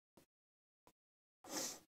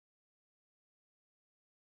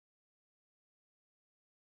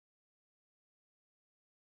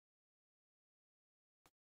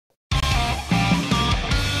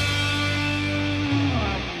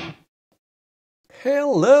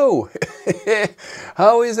Hello!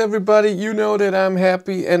 How is everybody? You know that I'm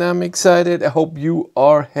happy and I'm excited. I hope you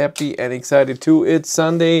are happy and excited too. It's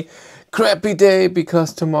Sunday, crappy day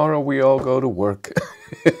because tomorrow we all go to work.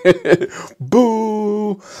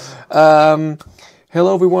 Boo! Hello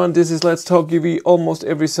everyone, this is Let's Talk UV. Almost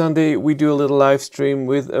every Sunday we do a little live stream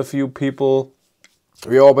with a few people.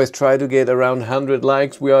 We always try to get around 100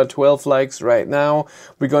 likes. We are 12 likes right now.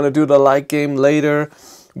 We're gonna do the like game later,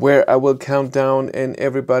 where I will count down and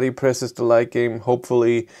everybody presses the like game,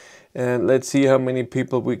 hopefully. And let's see how many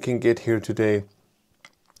people we can get here today.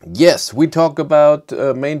 Yes, we talk about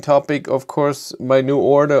main topic, of course, my new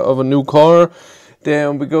order of a new car.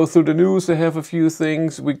 Then we go through the news. I have a few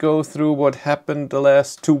things. We go through what happened the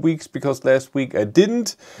last 2 weeks, because last week I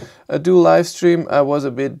didn't do live stream. I was a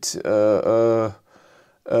bit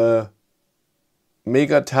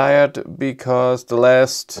mega tired because the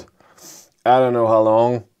last, I don't know how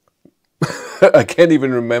long, I can't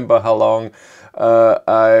even remember how long,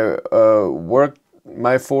 I worked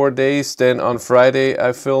my 4 days. Then on Friday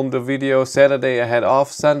I filmed a video, Saturday I had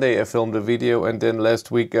off, Sunday I filmed a video, and then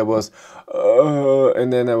last week I was,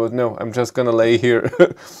 and then I was, no, I'm just gonna lay here.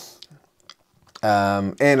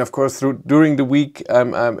 And of course during the week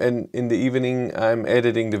in the evening I'm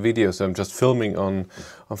editing the video, so I'm just filming on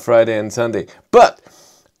Friday and Sunday. But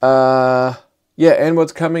yeah, and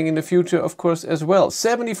what's coming in the future, of course, as well.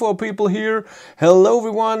 74 people here. Hello,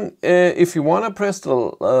 everyone. If you want to press the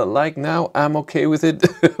like now, I'm okay with it.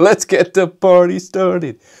 Let's get the party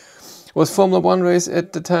started. Was Formula 1 race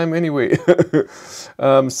at the time anyway.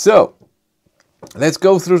 So, let's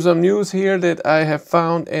go through some news here that I have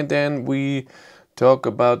found, and then we talk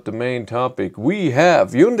about the main topic. We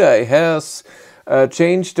have Hyundai has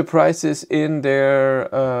changed the prices in their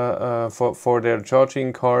for their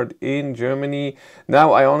charging card in Germany. Now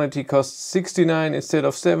Ionity costs 69 instead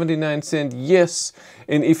of 79 cents. Yes,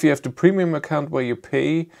 and if you have the premium account where you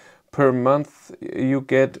pay per month, you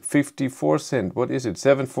get 54 cents. What is it?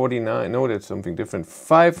 7.49? No, that's something different.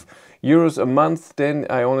 €5 a month. Then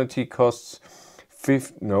Ionity costs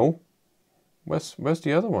no. Where's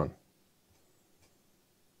the other one?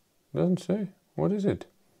 Doesn't say. What is it?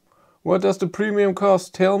 What does the premium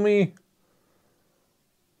cost? Tell me.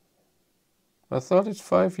 I thought it's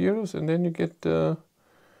 €5 and then you get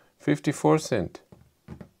 54 cents.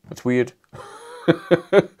 That's weird.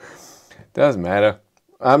 Doesn't matter.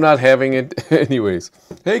 I'm not having it anyways.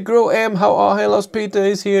 Hey Grow M, how are you? Hello, Peter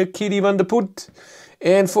is here. Kitty van der Put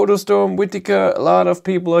and Photostorm Whittaker. A lot of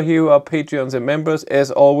people are here who are Patreons and members. As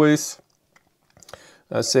always,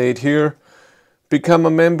 I say it here. Become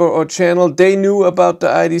a member or channel. They knew about the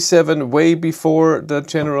ID7 way before the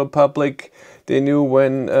general public. They knew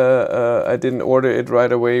when I didn't order it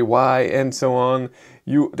right away, why, and so on.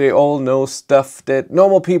 They all know stuff that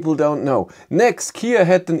normal people don't know. Next, Kia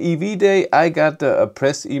had an EV day. I got a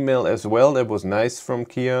press email as well. That was nice from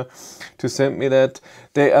Kia to send me that.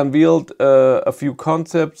 They unveiled a few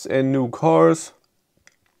concepts and new cars.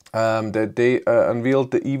 That they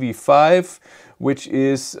unveiled the EV5, which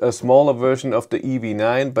is a smaller version of the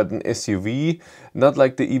EV9, but an SUV, not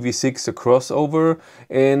like the EV6, a crossover.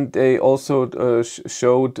 And they also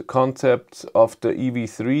showed concepts of the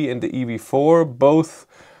EV3 and the EV4, both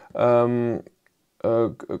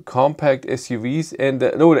compact SUVs. And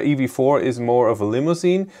no, the EV4 is more of a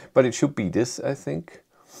limousine, but it should be this, I think.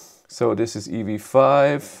 So this is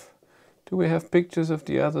EV5. Do we have pictures of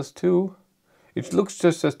the others too? It looks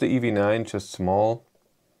just as the EV9, just small.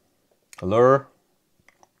 Allure.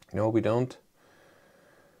 No, we don't.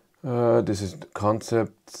 This is the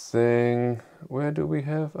concept thing. Where do we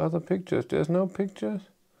have other pictures? There's no pictures.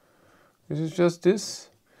 This is just this.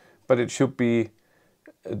 But it should be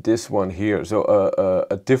this one here. So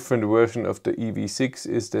a different version of the EV6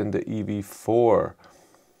 is then the EV4.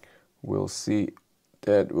 We'll see.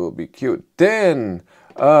 That will be cute. Then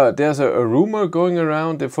there's a rumor going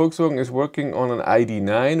around that Volkswagen is working on an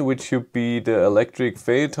ID9, which should be the electric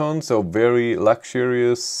phaeton, so very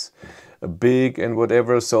luxurious, big and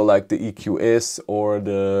whatever, so like the EQS or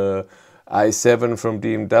the i7 from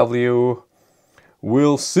BMW.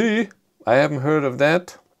 We'll see. I haven't heard of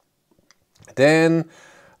that. Then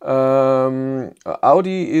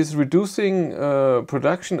Audi is reducing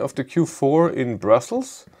production of the Q4 in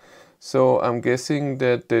Brussels. So I'm guessing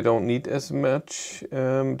that they don't need as much.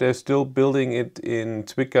 They're still building it in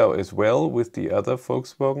Zwickau as well with the other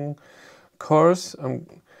Volkswagen cars.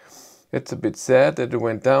 It's a bit sad that it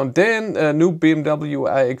went down. Then a new BMW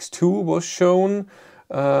iX2 was shown.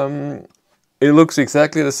 It looks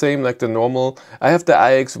exactly the same like the normal. I have the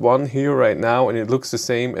iX1 here right now, and it looks the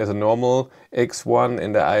same as a normal X1,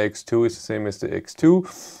 and the iX2 is the same as the X2.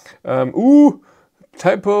 Ooh,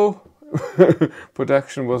 typo.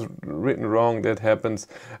 Production was written wrong. That happens.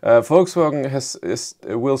 Volkswagen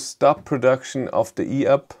will stop production of the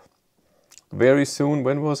e-up very soon.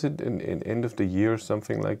 When was it? In end of the year,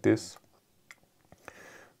 something like this.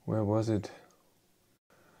 Where was it?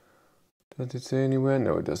 Does it say anywhere?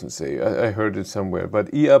 No, it doesn't say. I heard it somewhere.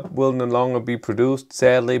 But e-up will no longer be produced,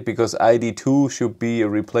 sadly, because ID2 should be a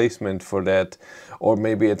replacement for that. Or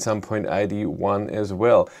maybe at some point ID1 as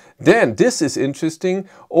well. Then, this is interesting.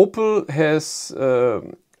 Opel has the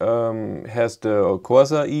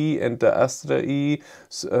Corsa E and the Astra E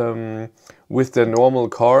with their normal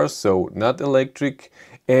cars, so not electric.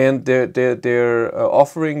 And they're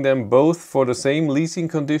offering them both for the same leasing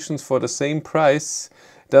conditions for the same price.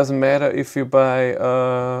 Doesn't matter if you buy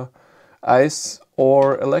ICE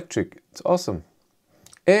or electric. It's awesome.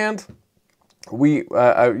 And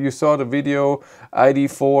you saw the video.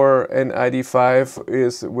 ID4 and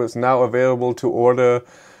ID5 was now available to order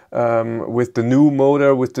with the new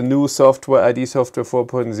motor, with the new software, ID software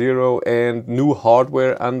 4.0, and new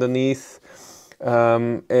hardware underneath.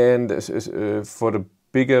 And for the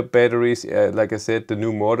bigger batteries, like I said, the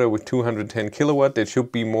new motor with 210 kilowatt, that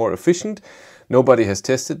should be more efficient. Nobody has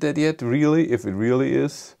tested that yet, really, if it really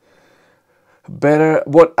is better.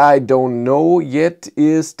 What I don't know yet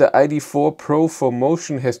is the ID4 Pro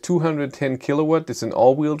 4Motion has 210 kilowatt. It's an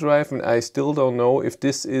all-wheel drive, and I still don't know if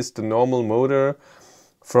this is the normal motor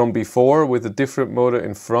from before with a different motor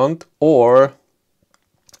in front, or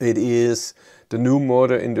it is the new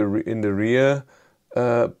motor in the rear,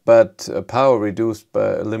 but power reduced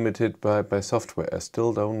limited by software. I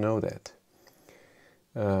still don't know that.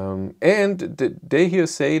 And they here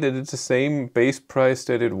say that it's the same base price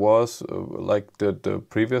that it was like the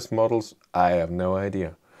previous models. I have no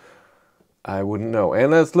idea. I wouldn't know.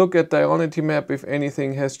 And let's look at the Ionity map if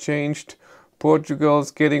anything has changed.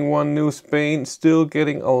 Portugal's getting one new, Spain still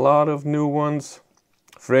getting a lot of new ones.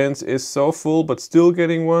 France is so full but still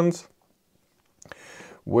getting ones.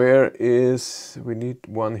 We need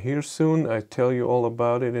one here soon. I tell you all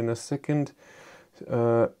about it in a second.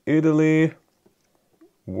 Italy.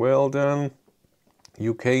 Well done.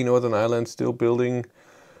 UK, Northern Ireland still building.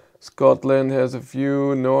 Scotland has a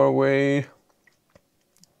few. Norway.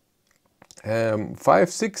 7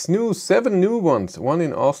 new ones. One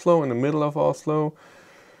in Oslo, in the middle of Oslo.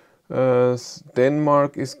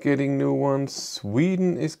 Denmark is getting new ones.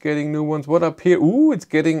 Sweden is getting new ones. What up here? Ooh, it's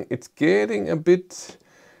getting a bit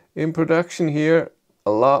in production here.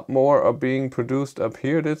 A lot more are being produced up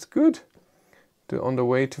here. That's good. They're on the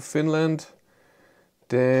way to Finland.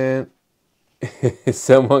 Then is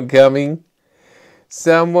someone coming?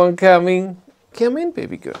 Someone coming? Come in,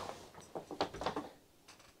 baby girl.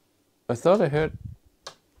 I thought I heard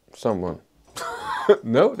someone.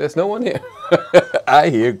 No, there's no one here. I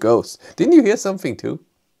hear ghosts. Didn't you hear something too?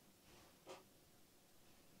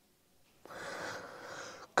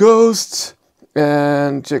 Ghosts.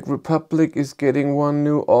 And Czech Republic is getting one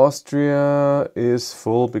new. Austria is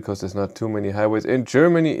full because there's not too many highways. And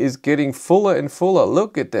Germany is getting fuller and fuller.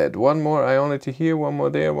 Look at that. One more Ionity here, one more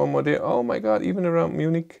there, one more there. Oh my God, even around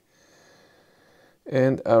Munich.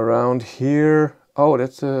 And around here. Oh,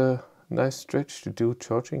 that's a nice stretch to do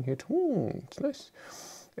charging here. It's nice.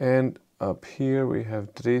 And up here we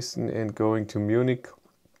have Dresden and going to Munich.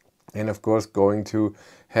 And of course going to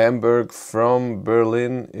Hamburg from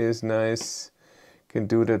Berlin is nice. Can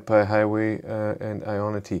do that by highway and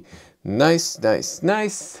Ionity. Nice, nice,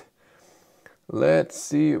 nice. Let's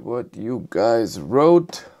see what you guys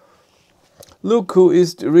wrote. Look who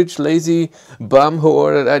is the rich, lazy bum who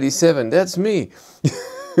ordered ID7. That's me.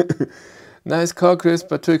 Nice car, Chris,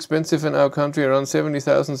 but too expensive in our country. Around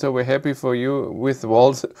 70,000, so we're happy for you with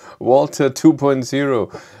Walter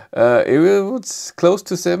 2.0. It's close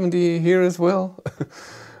to 70 here as well.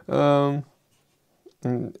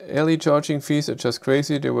 LE charging fees are just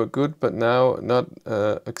crazy. They were good, but now not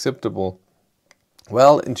acceptable.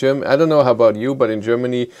 Well, in Germany, I don't know how about you, but in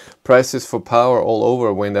Germany, prices for power all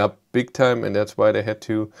over went up big time, and that's why they had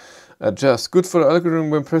to adjust. Good for the algorithm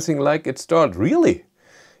when pressing like at start. Really?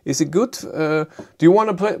 Is it good? Do you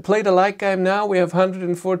want to play the like game now? We have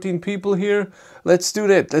 114 people here. Let's do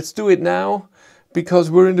that. Let's do it now, because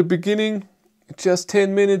we're in the beginning. Just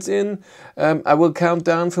 10 minutes in. I will count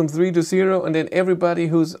down from 3 to 0, and then everybody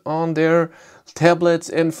who's on their tablets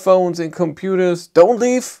and phones and computers, don't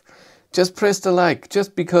leave. Just press the like,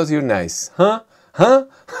 just because you're nice. Huh? Huh?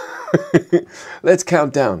 Let's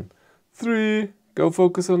count down. 3, go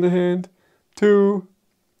focus on the hand. 2,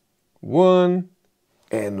 1,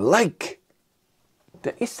 and like.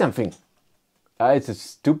 There is something. Ah, it's a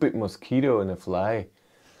stupid mosquito and a fly.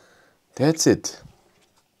 That's it.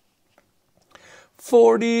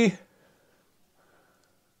 40.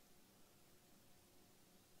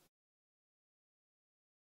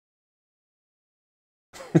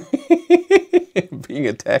 Being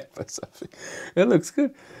attacked by something. That looks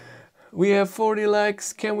good. We have 40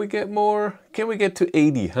 likes. Can we get more? Can we get to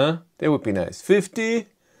 80, huh? That would be nice. 50.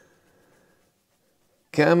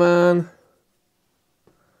 Come on.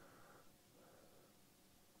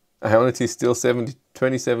 Ionity is still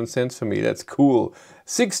 27 cents for me. That's cool.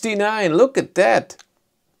 69. Look at that.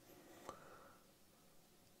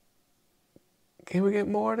 Can we get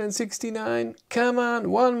more than 69? Come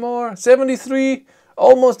on. One more. 73.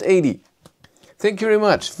 Almost 80. Thank you very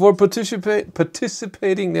much for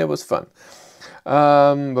participating. That was fun.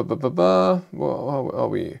 Well,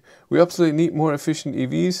 we absolutely need more efficient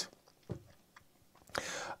EVs.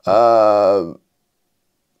 I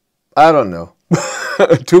don't know.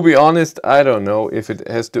 To be honest, I don't know if it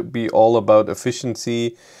has to be all about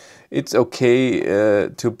efficiency. It's okay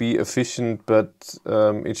to be efficient, but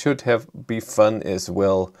it should be fun as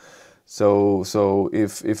well. So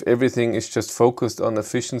if everything is just focused on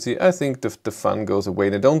efficiency, I think the fun goes away.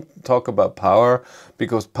 Now, don't talk about power,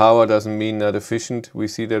 because power doesn't mean not efficient. We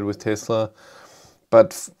see that with Tesla.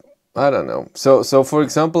 But I don't know. So for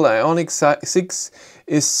example, Ioniq 6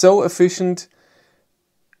 is so efficient,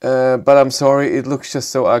 but I'm sorry, it looks just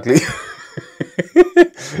so ugly.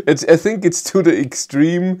 I think it's to the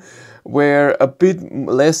extreme where a bit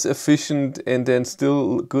less efficient and then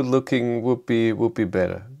still good looking would be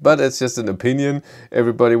better. But it's just an opinion.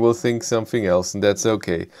 Everybody will think something else, and that's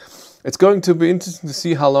okay. It's going to be interesting to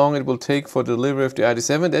see how long it will take for delivery of the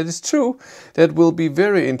ID.7. That is true. That will be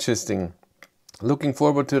very interesting. Looking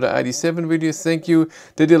forward to the ID.7 videos. Thank you.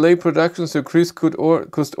 The delay production so Chris could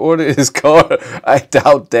order his car. I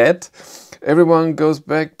doubt that. Everyone goes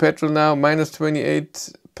back petrol now. Minus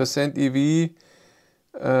 28% EV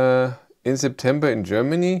in September in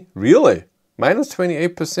Germany. Really? Minus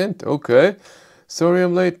 28%. Okay. Sorry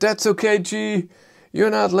I'm late. That's okay, G. You're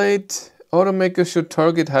not late. Automakers should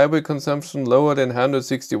target highway consumption lower than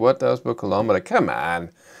 160 watt-hours per kilometer. Come on.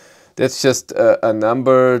 That's just a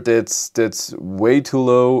number that's way too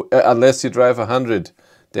low, unless you drive 100.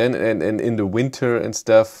 Then and in the winter and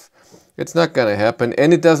stuff, it's not gonna happen,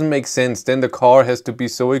 and it doesn't make sense. Then the car has to be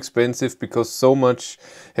so expensive because so much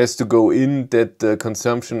has to go in that the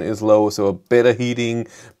consumption is low. So better heating,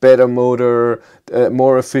 better motor,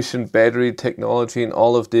 more efficient battery technology, and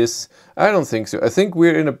all of this. I don't think so. I think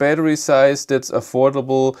we're in a battery size that's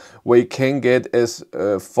affordable, where you can get as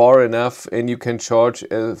far enough and you can charge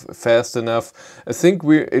fast enough. I think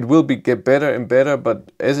it will get better and better,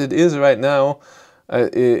 but as it is right now, I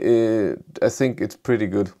think it's pretty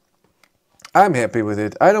good. I'm happy with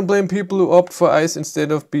it. I don't blame people who opt for ICE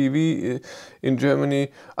instead of BEV in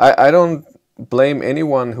Germany. I don't blame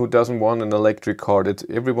anyone who doesn't want an electric car. It's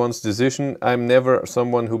everyone's decision. I'm never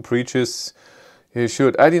someone who preaches you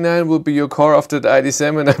should. ID.9 will be your car after the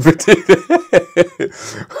ID.7, I predict.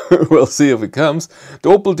 We'll see if it comes. The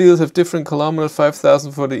Opel deals have different kilometers,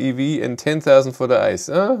 5,000 for the EV and 10,000 for the ICE.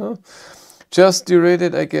 Just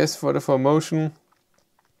derated, I guess, for the motion.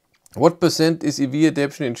 What percent is EV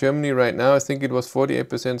adoption in Germany right now? I think it was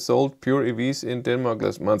 48% sold pure EVs in Denmark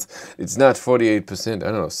last month. It's not 48%, I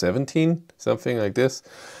don't know, 17? Something like this.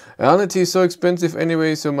 Ionity is so expensive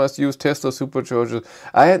anyway, so must use Tesla superchargers.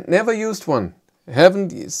 I had never used one.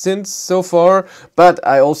 Haven't since so far, but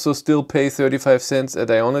I also still pay 35 cents at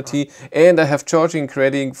Ionity, and I have charging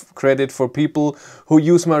credit for people who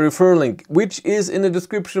use my referral link, which is in the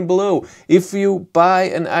description below. If you buy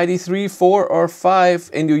an ID.3, 4 or 5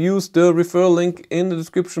 and you use the referral link in the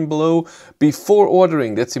description below before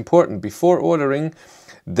ordering, that's important, before ordering,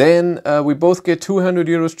 then we both get 200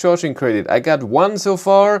 euros charging credit. I got one so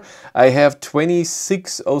far. I have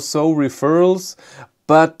 26 or so referrals,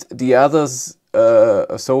 but the others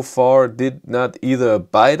so far did not either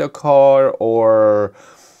buy the car, or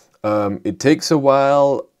it takes a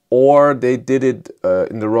while, or they did it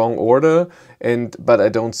in the wrong order, but I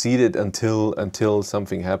don't see it until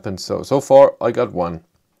something happens. So far I got one.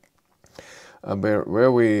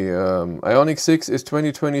 Where we Ioniq 6 is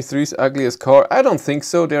 2023's ugliest car. I don't think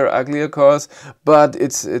so. There are uglier cars, but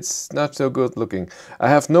it's not so good looking. I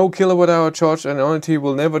have no kilowatt-hour charge, and Ionity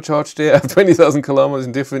will never charge there. I have 20,000 kilometers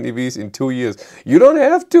in different EVs in 2 years. You don't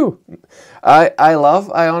have to. I love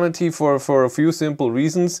Ionity for a few simple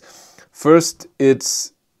reasons. First,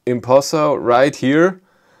 it's in Passau right here.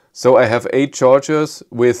 So I have 8 chargers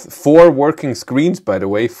with 4 working screens, by the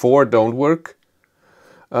way. 4 don't work.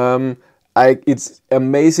 It's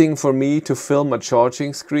amazing for me to film a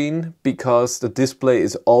charging screen because the display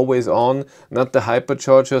is always on, not the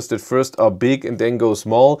hyperchargers that first are big and then go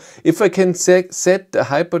small. If I can set the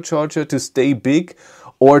hypercharger to stay big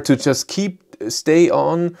or to just stay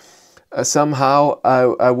on, somehow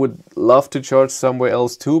I would love to charge somewhere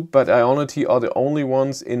else too, but Ionity are the only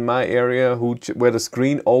ones in my area where the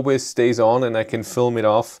screen always stays on and I can film it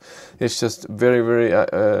off. It's just very, very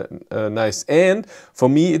nice. And for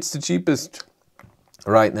me, it's the cheapest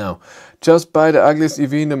right now. Just buy the ugliest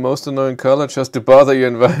EV in the most annoying color just to bother your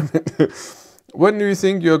environment. When do you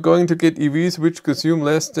think you're going to get EVs which consume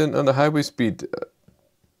less than on the highway speed?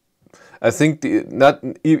 I think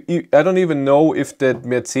I don't even know if that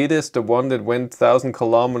Mercedes, the one that went 1,000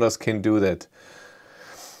 kilometers, can do that.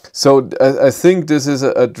 So I think this is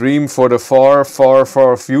a dream for the far, far,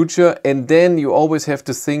 far future. And then you always have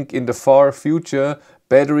to think in the far future,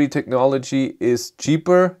 battery technology is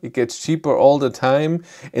cheaper. It gets cheaper all the time.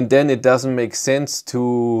 And then it doesn't make sense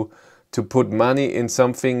to put money in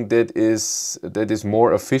something that is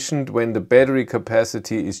more efficient when the battery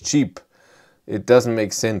capacity is cheap. It doesn't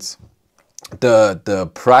make sense.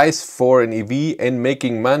 The price for an EV and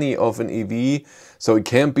making money of an EV, so it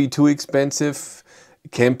can't be too expensive,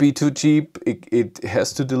 it can't be too cheap, it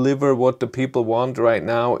has to deliver what the people want right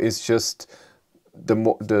now, is just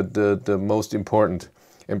the most important,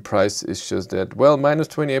 and price is just that. Well, minus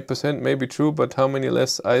 28% may be true, but how many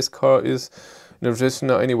less ICE car is in the position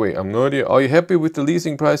now anyway? I'm no idea. Are you happy with the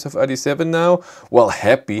leasing price of ID.7 now? Well,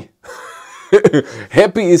 happy.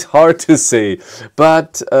 Happy is hard to say,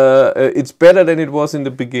 but it's better than it was in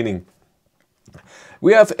the beginning.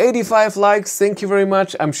 We have 85 likes, thank you very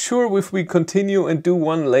much. I'm sure if we continue and do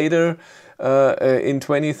one later in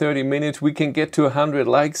 20-30 minutes, we can get to 100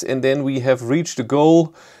 likes and then we have reached the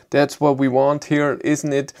goal. That's what we want here,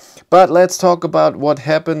 isn't it? But let's talk about what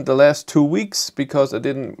happened the last 2 weeks, because we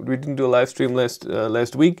didn't do a live stream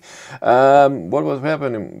last week. What was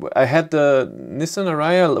happening? I had the Nissan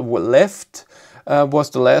Ariya left, was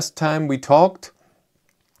the last time we talked.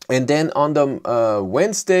 And then on the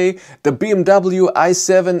Wednesday, the BMW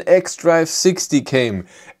i7 xDrive 60 came.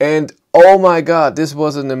 And oh my God, this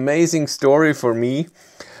was an amazing story for me.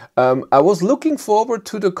 I was looking forward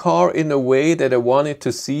to the car in a way that I wanted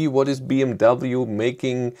to see what is BMW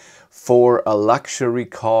making for a luxury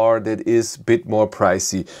car that is a bit more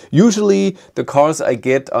pricey. Usually the cars I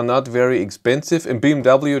get are not very expensive and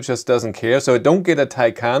BMW just doesn't care. So I don't get a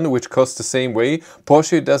Taycan, which costs the same way.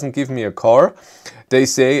 Porsche doesn't give me a car. They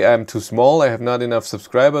say I'm too small, I have not enough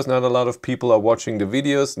subscribers, not a lot of people are watching the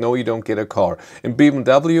videos. No, you don't get a car. And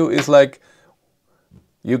BMW is like,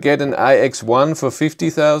 you get an iX1 for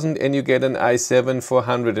 50,000 and you get an i7 for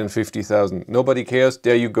 150,000. Nobody cares,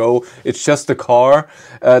 there you go. It's just a car.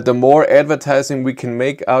 The more advertising we can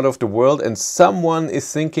make out of the world, and someone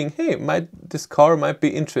is thinking, hey, this car might be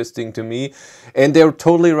interesting to me. And they're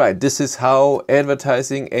totally right. This is how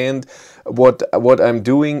advertising and what I'm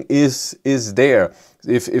doing is there.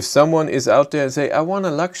 If someone is out there and say, I want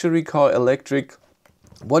a luxury car, electric,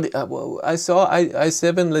 I saw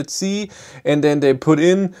i7, let's see, and then they put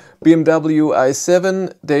in BMW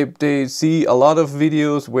i7. They see a lot of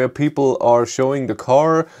videos where people are showing the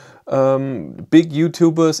car, big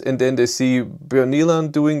YouTubers, and then they see Björn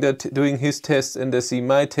Nyland doing his tests, and they see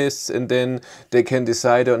my tests, and then they can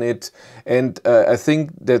decide on it. And I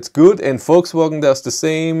think that's good. And Volkswagen does the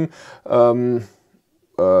same.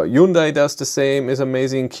 Hyundai does the same. Is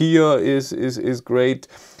amazing. Kia is great.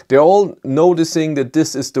 They're all noticing that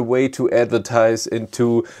this is the way to advertise and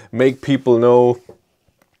to make people know.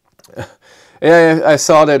 Yeah, I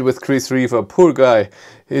saw that with Chris Reefer. Poor guy.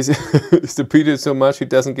 He's depleted so much he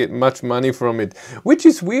doesn't get much money from it. Which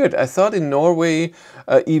is weird. I thought in Norway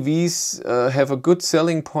EVs have a good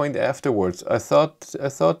selling point afterwards. I thought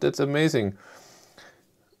that's amazing.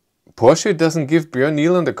 Porsche doesn't give Björn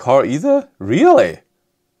Nyland a car either? Really?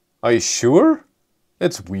 Are you sure?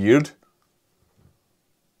 That's weird.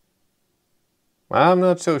 I'm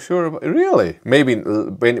not so sure about, really. Maybe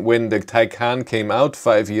when the Taycan came out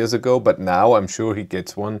 5 years ago, but now I'm sure he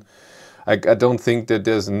gets one. I don't think that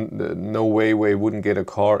there's no way where he wouldn't get a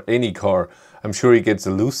car, any car. I'm sure he gets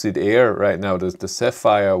a Lucid Air right now, the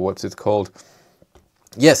Sapphire, what's it called?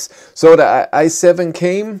 Yes, so the i7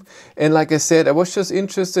 came, and like I said, I was just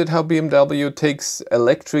interested how BMW takes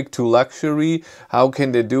electric to luxury. How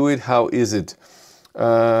can they do it? How is it?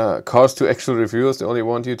 Cars to actual reviewers, they only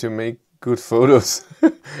want you to make good photos.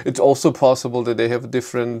 It's also possible that they have a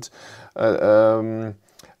different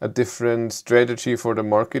strategy for the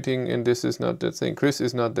marketing, and this is not that thing. Chris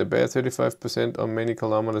is not that bad. 35% on many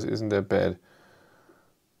kilometers isn't that bad.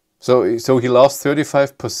 So he lost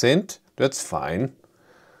 35%. That's fine.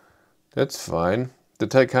 That's fine. The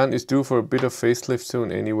Taycan is due for a bit of facelift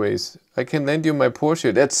soon anyways. I can lend you my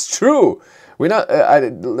Porsche. That's true. We're not,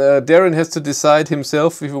 Darren has to decide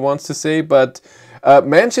himself if he wants to say, but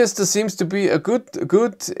Manchester seems to be a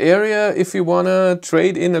good area if you want to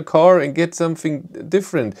trade in a car and get something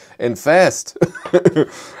different and fast.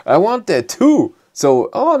 I want that too. So,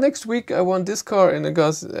 oh, next week I want this car and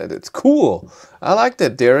it's cool. I like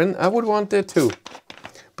that, Darren. I would want that too.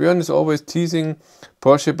 Björn is always teasing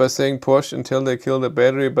Porsche by saying Porsche until they kill the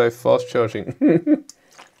battery by fast charging.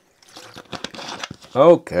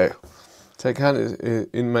 Okay. Taycan is,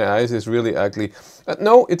 in my eyes, is really ugly.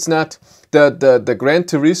 No, it's not. The Gran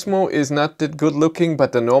Turismo is not that good looking,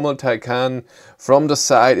 but the normal Taycan from the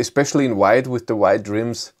side, especially in white with the white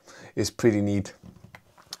rims, is pretty neat.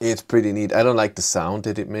 It's pretty neat. I don't like the sound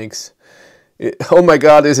that it makes. Oh my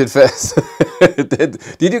god, is it fast?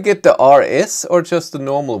 Did you get the RS or just the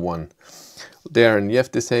normal one? Darren, you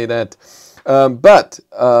have to say that.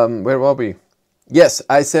 Where were we? Yes,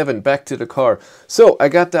 i7, back to the car. So I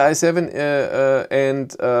got the i7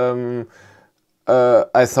 and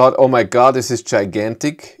I thought, oh my god, this is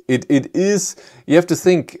gigantic. It is, you have to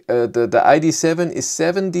think, the ID7 is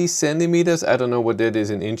 70 centimeters, I don't know what that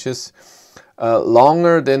is in inches,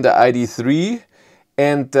 longer than the ID3.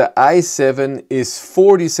 And the i7 is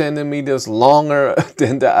 40 centimeters longer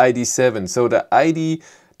than the ID7. So the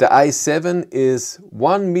i7 is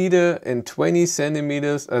 1 meter and 20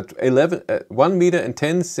 centimeters, 1 meter and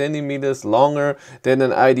 10 centimeters longer than an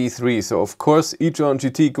ID3. So of course, e-tron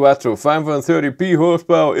GT Quattro 530 P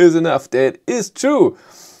horsepower is enough. That is true.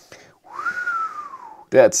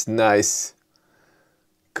 That's nice.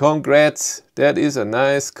 Congrats. That is a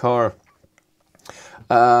nice car.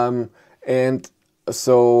 And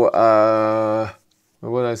so,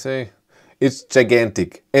 what did I say? It's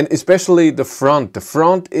gigantic, and especially the front. The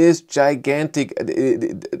front is gigantic.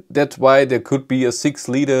 That's why there could be a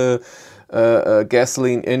 6-liter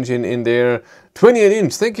gasoline engine in there. 28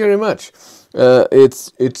 inch. Thank you very much.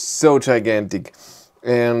 It's so gigantic,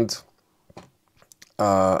 and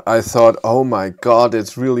I thought, oh my god,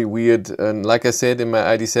 it's really weird. And like I said in my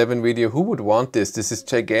ID7 video, who would want this? This is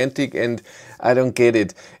gigantic, and I don't get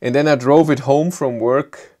it. And then I drove it home from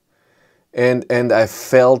work. And I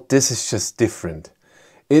felt this is just different.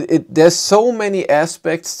 There's so many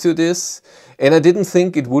aspects to this, and I didn't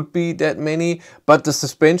think it would be that many, but the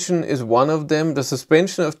suspension is one of them. The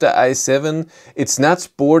suspension of the i7, it's not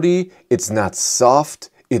sporty, it's not soft,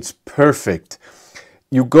 it's perfect.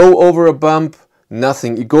 You go over a bump,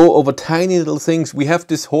 nothing. You go over tiny little things. We have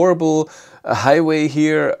this horrible highway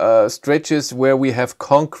here, stretches where we have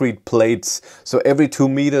concrete plates. So every 2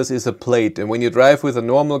 meters is a plate. And when you drive with a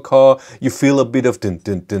normal car, you feel a bit of dun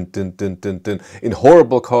dun dun dun dun dun dun. In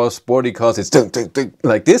horrible cars, sporty cars, it's dun dun dun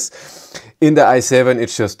like this. In the i7,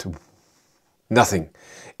 it's just nothing.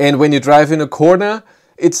 And when you drive in a corner,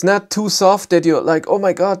 it's not too soft that you're like, oh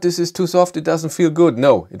my god, this is too soft, it doesn't feel good.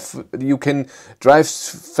 No, you can drive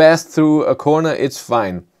fast through a corner, it's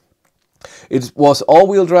fine. It was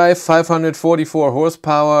all-wheel drive, 544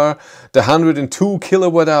 horsepower, the 102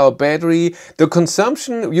 kilowatt hour battery. The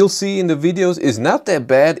consumption you'll see in the videos is not that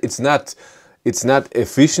bad. It's not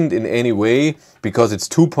efficient in any way because it's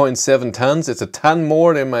 2.7 tons. It's a ton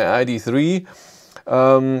more than my ID3.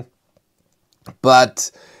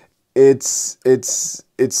 But it's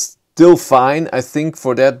still fine, I think,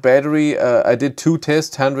 for that battery. I did 2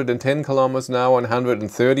 tests, 110 kilometers now and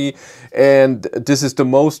 130, and this is the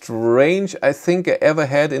most range I think I ever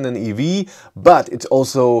had in an EV. But it's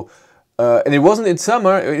also and it wasn't in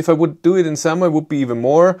summer. If I would do it in summer, it would be even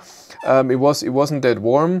more. It wasn't that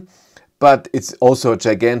warm, but it's also a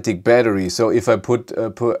gigantic battery. So if I put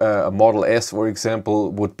a Model S, for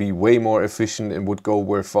example, would be way more efficient and would go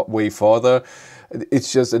way farther.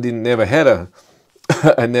 It's just I never had a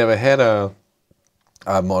I never had a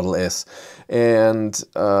Model S, and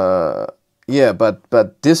yeah,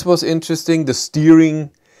 but this was interesting. The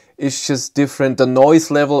steering is just different. The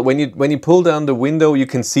noise level, when you pull down the window, you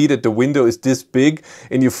can see that the window is this big,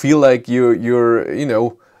 and you feel like you're you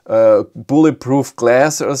know, bulletproof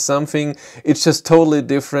glass or something. It's just totally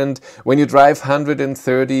different. When you drive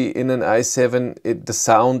 130 in an i7, the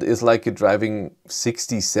sound is like you're driving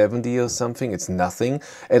 60, 70 or something. It's nothing.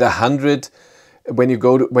 At 100. When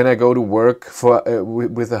I go to work for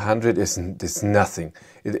with 100, it's nothing.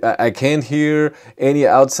 I can't hear any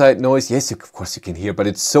outside noise. Yes, of course you can hear, but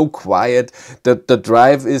it's so quiet. The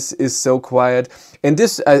drive is so quiet. And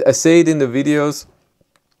this, I say it in the videos.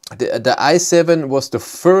 The i7 was the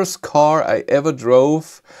first car I ever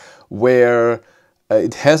drove where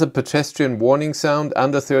it has a pedestrian warning sound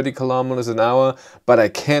under 30 kilometers an hour, but I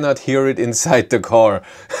cannot hear it inside the car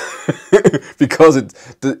because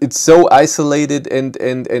it's so isolated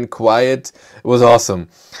and quiet. It was awesome.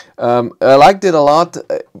 I liked it a lot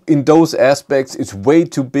in those aspects. It's way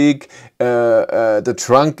too big. The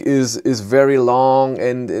trunk is very long,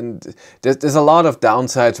 and there's a lot of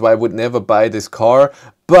downsides why I would never buy this car.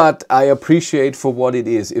 But I appreciate for what it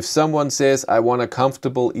is. If someone says, I want a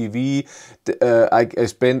comfortable EV, I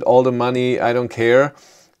spend all the money, I don't care,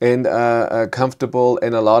 and comfortable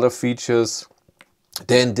and a lot of features,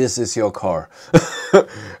 then this is your car.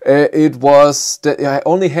 It was, I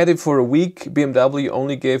only had it for a week. BMW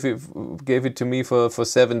only gave it to me for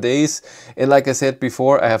 7 days. And like I said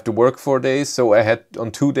before, I have to work 4 days. So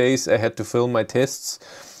on 2 days, I had to film my tests.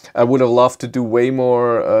 I would have loved to do way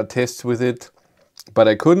more tests with it, but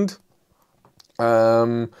I couldn't.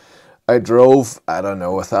 I drove, I don't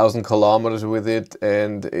know, 1,000 kilometers with it,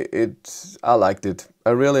 and I liked it.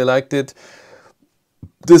 I really liked it.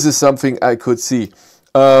 This is something I could see.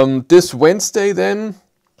 This Wednesday then,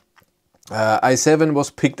 i7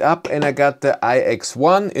 was picked up and I got the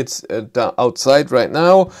iX1. It's outside right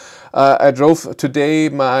now. I drove today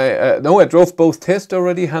I drove both tests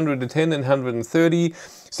already, 110 and 130.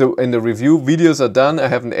 So, and the review videos are done. I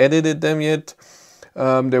haven't edited them yet.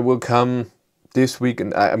 They will come this week,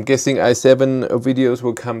 and I'm guessing i7 videos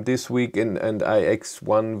will come this week and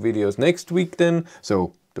iX1 videos next week then,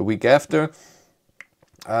 so the week after.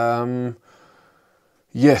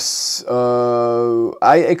 Yes, iX1,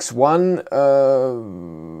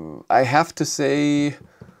 I have to say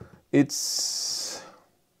it's,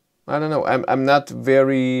 I don't know, I'm not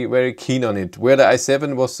very keen on it. Where the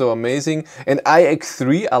i7 was so amazing, and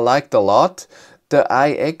iX3 I liked a lot. The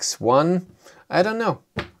iX1, I don't know.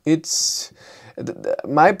 It's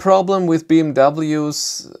my problem with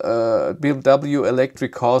BMW's BMW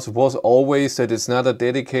electric cars was always that it's not a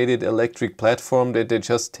dedicated electric platform, that they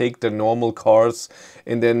just take the normal cars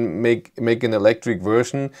and then make an electric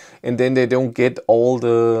version, and then they don't get all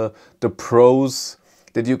the pros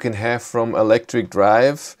that you can have from electric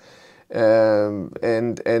drive. And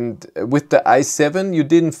with the i7 you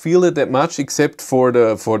didn't feel it that much, except for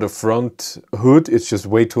the front hood. It's just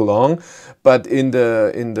way too long. But in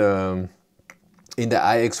the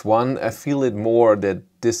iX1 I feel it more, that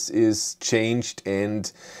this is changed,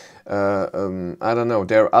 and I don't know,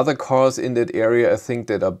 there are other cars in that area I think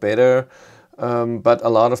that are better, but a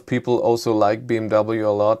lot of people also like BMW a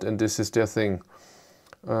lot, and this is their thing.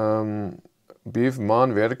 Beef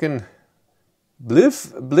man werken.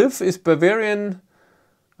 Bliff is Bavarian.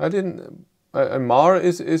 I didn't. Mar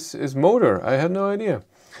is motor. I had no idea.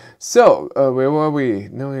 So where were we?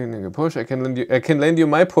 No, Porsche. I can lend you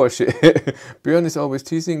my Porsche. Björn is always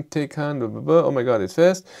teasing. Take hand. Blah, blah, blah. Oh my God, it's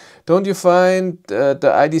fast. Don't you find the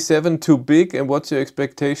ID7 too big? And what's your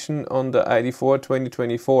expectation on the ID4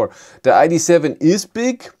 2024? The ID7 is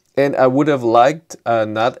big, and I would have liked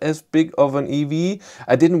not as big of an EV.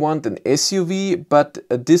 I didn't want an SUV, but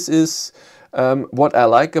this is. What I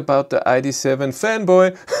like about the ID7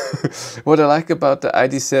 fanboy, what I like about the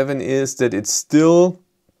ID7 is that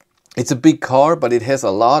it's a big car, but it has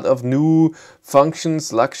a lot of new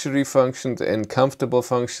functions, luxury functions and comfortable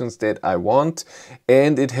functions that I want.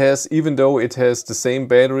 And it has, even though it has the same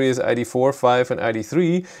battery as ID4, 5 and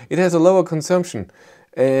ID3, it has a lower consumption.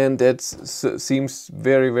 And that seems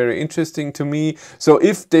very interesting to me. So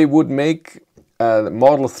if they would make a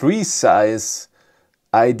Model 3 size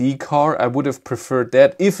ID car, I would have preferred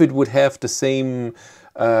that if it would have the same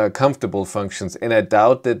comfortable functions, and I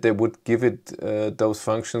doubt that they would give it those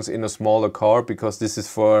functions in a smaller car, because this is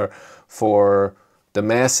for the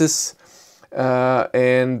masses,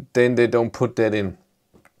 and then they don't put that in.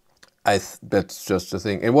 That's just the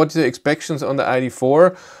thing. And what's the expectations on the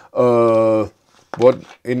ID4?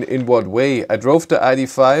 In what way? I drove the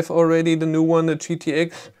ID5 already, the new one, the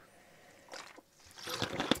GTX.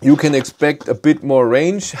 You can expect a bit more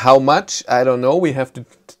range. How much? I don't know. We have to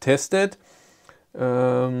test that.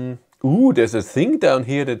 Ooh, there's a thing down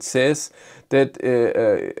here that says that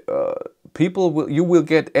you will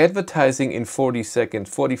get advertising in 40 seconds,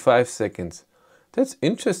 45 seconds. That's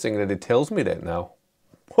interesting that it tells me that now.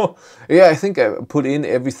 Yeah, I think I put in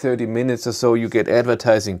every 30 minutes or so you get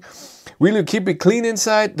advertising. Will you keep it clean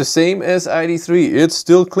inside? The same as ID3. It's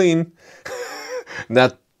still clean.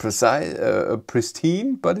 Not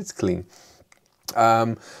pristine, but it's clean.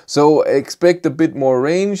 So expect a bit more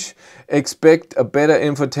range, expect a better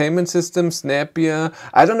infotainment system, snappier.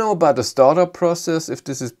 I don't know about the startup process, if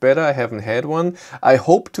this is better. I haven't had one. I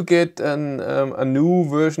hope to get a new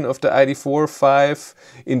version of the ID4 5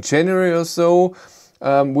 in January or so.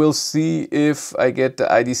 We'll see if I get the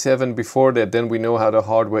ID7 before that, then we know how the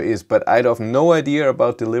hardware is. But I have no idea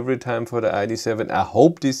about delivery time for the ID7. I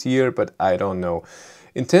hope this year, but I don't know.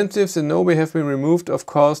 Incentives in Norway have been removed, of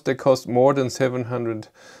course. They cost more than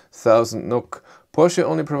 700,000 NOK. Porsche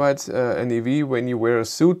only provides an EV when you wear a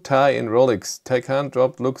suit, tie and Rolex. Taycan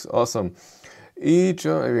drop looks awesome. I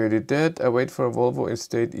did that. I wait for a Volvo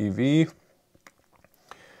Estate EV.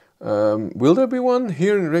 Will there be one?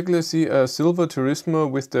 Here in regular see a Silver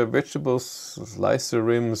Turismo with the vegetable slicer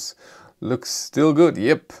rims. Looks still good.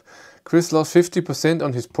 Yep. Chris lost 50%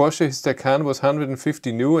 on his Porsche. His Taycan was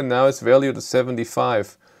 150 new and now it's valued at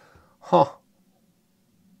 75. Huh.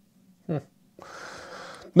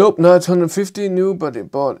 Nope, now it's 150 new, but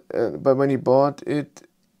when he bought it,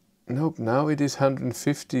 nope, now it is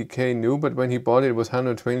 150k new, but when he bought it, it was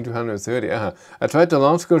 120 to 130. I tried the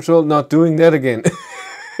launch control, not doing that again.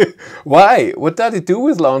 Why? What does it do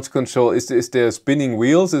with launch control? Is there spinning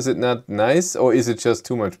wheels? Is it not nice? Or is it just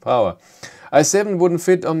too much power? i7 wouldn't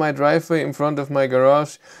fit on my driveway in front of my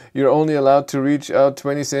garage. You're only allowed to reach out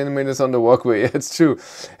 20 centimeters on the walkway. It's true.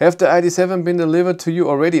 Have the ID7 been delivered to you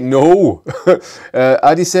already? No.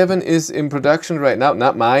 ID7 is in production right now.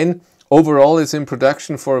 Not mine. Overall, it's in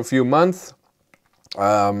production for a few months.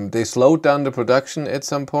 They slowed down the production at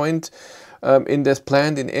some point in this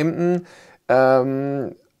plant in Emden.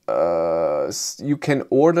 You can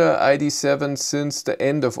order ID7 since the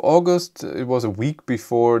end of August. It was a week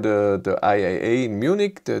before the IAA in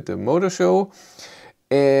Munich, the motor show.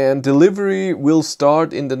 And delivery will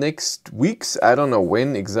start in the next weeks. I don't know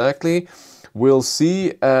when exactly. We'll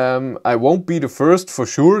see. I won't be the first for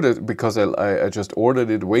sure because I just ordered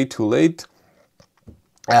it way too late.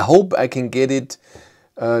 I hope I can get it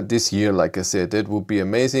this year, like I said. That would be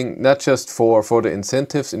amazing, not just for the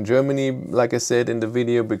incentives in Germany, like I said in the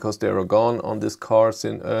video, because they are gone on these cars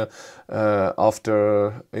in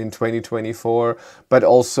 2024, but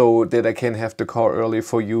also that I can have the car early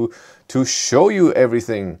for you to show you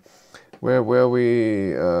everything. Where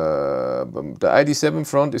we the ID7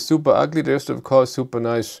 front is super ugly, the rest of the car is super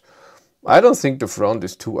nice. I don't think the front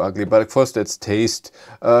is too ugly, but of course that's taste.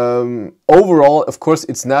 Overall, of course,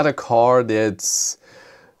 it's not a car that's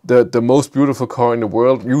the most beautiful car in the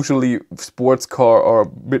world. Usually sports cars are a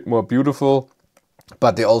bit more beautiful,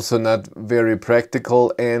 but they're also not very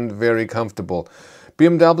practical and very comfortable.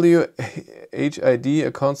 BMW HID,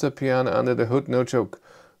 a concept piano under the hood, no joke.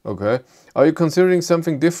 Okay. Are you considering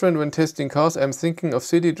something different when testing cars? I'm thinking of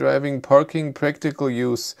city driving, parking, practical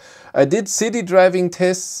use. I did city driving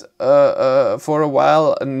tests for a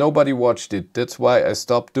while and nobody watched it. That's why I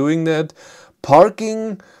stopped doing that.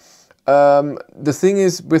 Parking, the thing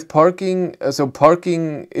is with parking, so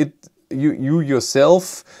parking, you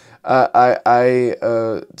yourself, I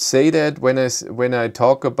say that when I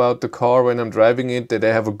talk about the car, when I'm driving it, that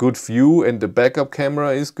I have a good view and the backup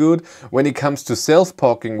camera is good. When it comes to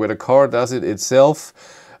self-parking, where the car does it itself,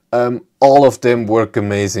 all of them work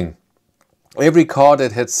amazing. Every car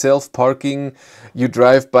that had self-parking, you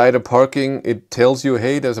drive by the parking, it tells you,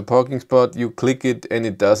 hey, there's a parking spot, you click it and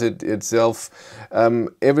it does it itself.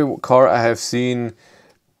 Every car I have seen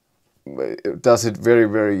does it very,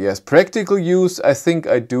 very, yes. Practical use, I think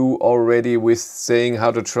I do already with saying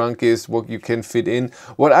how the trunk is, what you can fit in.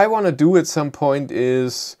 What I want to do at some point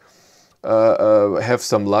is have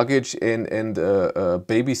some luggage and a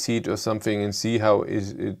baby seat or something and see how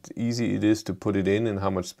easy it is to put it in and how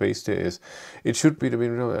much space there is. It should be the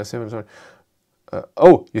i7, sorry.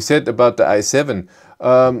 Oh, you said about the i7.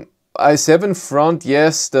 i7 front,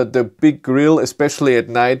 yes, the big grille, especially at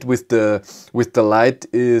night with the light,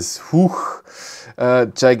 is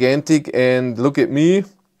gigantic. And look at me.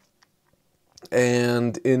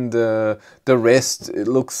 And in the rest, it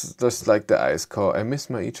looks just like the ice car. I miss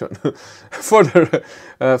my e-tron. For the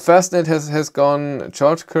Fastnet has gone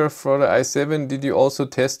charge curve for the i7. Did you also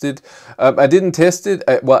test it? I didn't test it.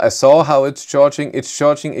 Well, I saw how it's charging. It's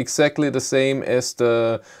charging exactly the same as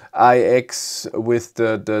the iX with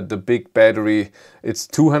the big battery. It's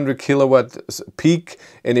 200 kilowatt peak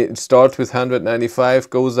and it starts with 195,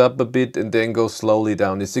 goes up a bit and then goes slowly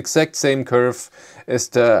down. It's the exact same curve as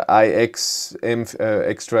the iX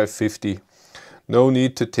xDrive 50. No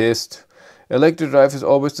need to test. Electric drive is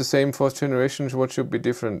always the same, fourth generation. What should be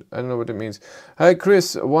different? I don't know what it means. Hi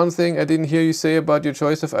Chris, one thing I didn't hear you say about your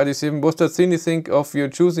choice of ID7. What does Cindy think of you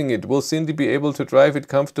choosing it? Will Cindy be able to drive it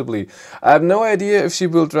comfortably? I have no idea if she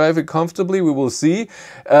will drive it comfortably. We will see.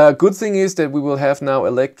 Good thing is that we will have now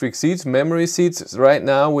electric seats, memory seats. Right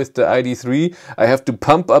now with the ID3, I have to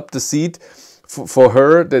pump up the seat for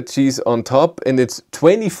her that she's on top, and it's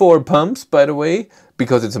 24 pumps, by the way,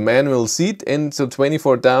 because it's a manual seat, and so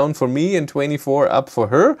 24 down for me and 24 up for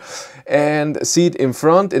her, and seat in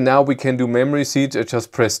front. And now we can do memory seats. I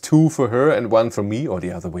just press 2 for her and 1 for me, or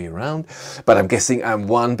the other way around, but I'm guessing I'm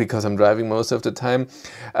 1 because I'm driving most of the time.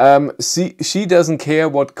 She doesn't care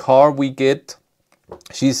what car we get.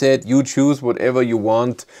 She said, you choose whatever you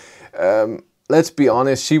want. Let's be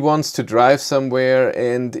honest, she wants to drive somewhere,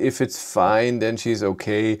 and if it's fine, then she's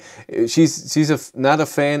okay. She's not a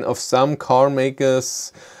fan of some car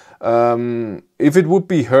makers. If it would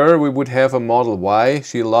be her, we would have a Model Y.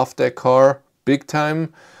 She loved that car big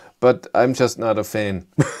time, but I'm just not a fan.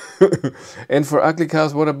 And for ugly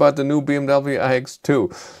cars, what about the new BMW iX2?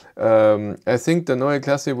 I think the Neue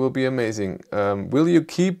Klasse will be amazing. Will you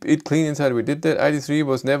keep it clean inside? We did that. ID3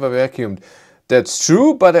 was never vacuumed. That's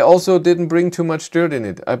true, but I also didn't bring too much dirt in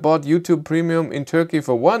it. I bought YouTube Premium in Turkey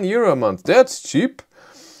for €1 a month. That's cheap.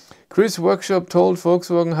 Chris Workshop told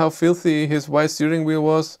Volkswagen how filthy his white steering wheel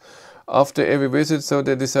was after every visit, so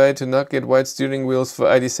they decided to not get white steering wheels for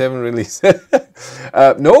ID7 release.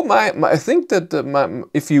 No, I think that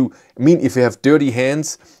if you have dirty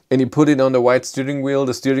hands and you put it on the white steering wheel,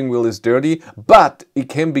 the steering wheel is dirty, but it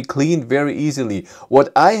can be cleaned very easily.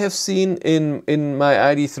 What I have seen in my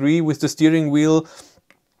ID3 with the steering wheel,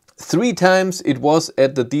 3 times it was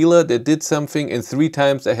at the dealer, they did something, and 3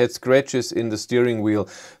 times I had scratches in the steering wheel.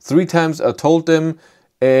 3 times I told them,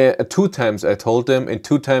 2 times I told them, and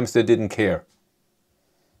 2 times they didn't care.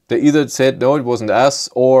 They either said, no, it wasn't us,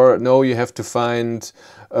 or no, you have to find,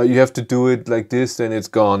 you have to do it like this, then it's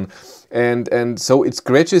gone. And so it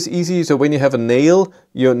scratches easy. So when you have a nail,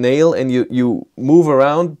 your nail, and you move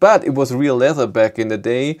around, but it was real leather back in the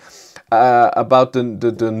day. About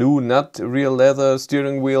the new not real leather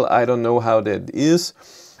steering wheel, I don't know how that is.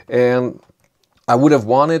 And I would have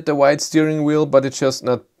wanted the white steering wheel, but it's just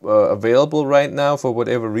not available right now for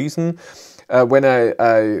whatever reason. When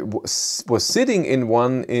I was sitting in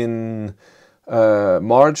one in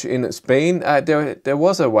March in Spain, there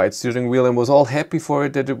was a white steering wheel, and was all happy for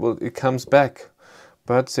it that it comes back.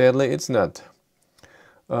 But sadly it's not.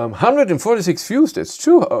 146 views, that's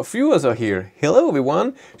true. Our viewers are here. Hello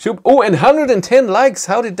everyone. Oh, and 110 likes.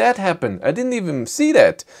 How did that happen? I didn't even see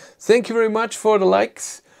that. Thank you very much for the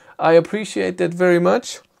likes. I appreciate that very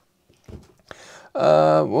much.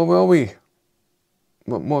 Where were we?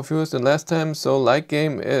 More viewers than last time, so like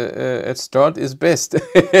game at start is best.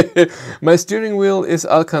 My steering wheel is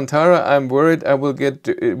Alcantara. I'm worried it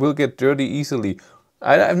will get dirty easily.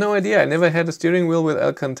 I have no idea. I never had a steering wheel with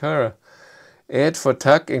Alcantara. Ad for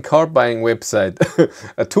Tuck and car buying website.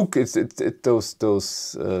 A Tuck, it's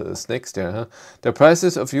those snacks there, huh? The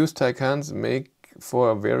prices of used Taycans make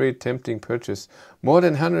for a very tempting purchase. More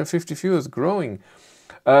than 150 viewers, growing.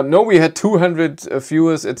 No, we had 200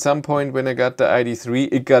 viewers at some point when I got the ID3.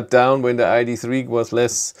 It got down when the ID3 was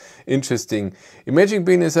less interesting. Imagine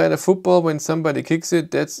being inside a football when somebody kicks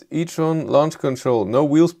it. That's e-tron launch control. No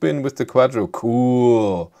wheel spin with the Quattro.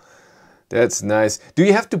 Cool. That's nice. Do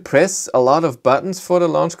you have to press a lot of buttons for the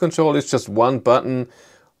launch control? It's just one button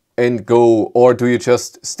and go, or do you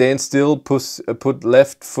just stand still, put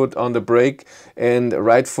left foot on the brake and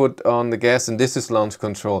right foot on the gas, and this is launch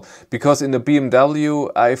control? Because in the BMW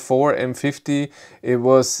i4 M50 it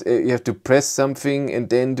was you have to press something and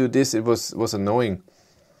then do this. It was annoying.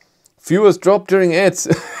 Viewers drop during ads.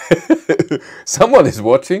 Someone is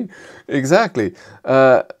watching. Exactly.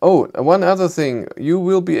 Oh, one other thing. You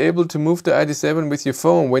will be able to move the ID7 with your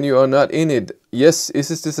phone when you are not in it. Yes. Is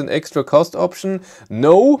this an extra cost option?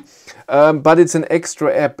 No. But it's an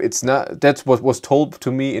extra app. It's not. That's what was told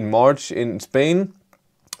to me in March in Spain.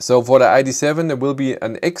 So for the ID7 there will be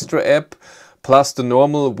an extra app, plus the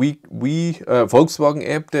normal Volkswagen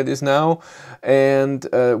app that is now, and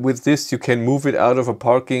with this you can move it out of a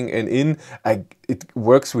parking and in. It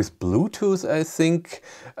works with Bluetooth, I think.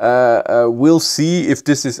 We'll see if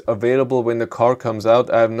this is available when the car comes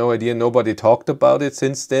out. I have no idea. Nobody talked about it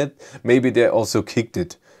since then. Maybe they also kicked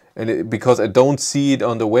it. And because I don't see it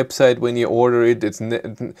on the website when you order it,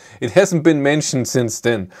 it hasn't been mentioned since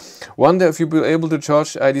then. Wonder if you'll be able to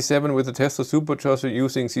charge ID7 with a Tesla supercharger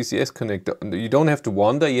using CCS connector. You don't have to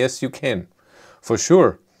wonder. Yes, you can, for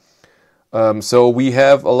sure. So we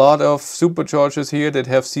have a lot of superchargers here that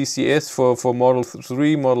have CCS for Model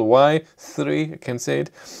 3, Model Y3, I can say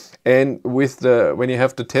it. And with when you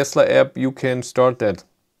have the Tesla app, you can start that.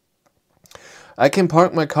 I can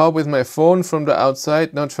park my car with my phone from the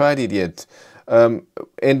outside, not tried it yet. And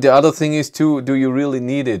the other thing is too, do you really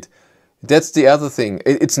need it? That's the other thing.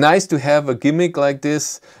 It's nice to have a gimmick like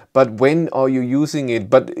this, but when are you using it?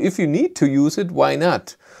 But if you need to use it, why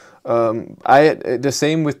not? The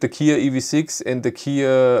same with the Kia EV6 and the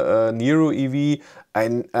Kia Niro EV.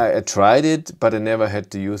 I tried it, but I never had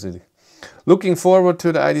to use it. Looking forward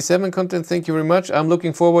to the ID7 content. Thank you very much. I'm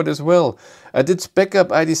looking forward as well. I did spec up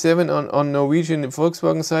ID7 on Norwegian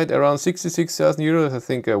Volkswagen site around 66,000 euros. I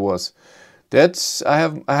think I was.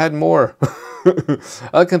 I had more.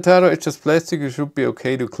 Alcantara is just plastic. It should be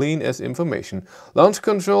okay to clean as information. Launch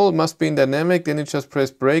control must be in dynamic. Then you just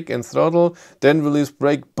press brake and throttle. Then release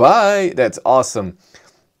brake. Bye. That's awesome.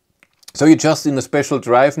 So you're just in a special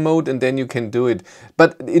drive mode and then you can do it.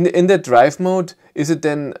 But in that drive mode, is it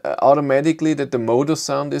then automatically that the motor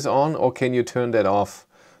sound is on, or can you turn that off?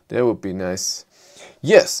 That would be nice.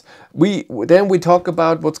 Yes, we talk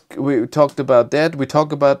about we talked about that. We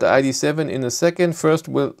talk about the ID7 in a second. First,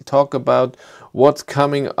 we'll talk about what's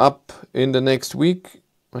coming up in the next week.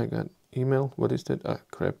 I got email. What is that? Ah,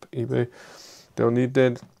 crap. eBay. Don't need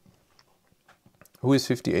that. Who is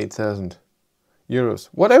 58,000 euros?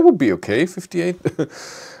 Well, that would be okay. 58.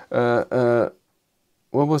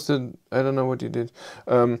 What was the? I don't know what you did.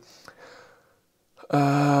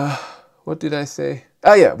 What did I say?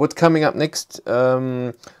 Ah, yeah, what's coming up next?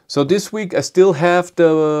 So this week I still have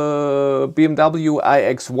the BMW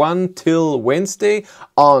iX1 till Wednesday.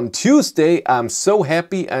 On Tuesday, I'm so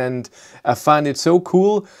happy and I find it so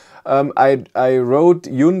cool. I wrote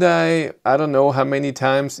Hyundai, I don't know how many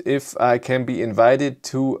times, if I can be invited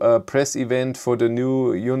to a press event for the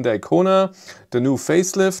new Hyundai Kona, the new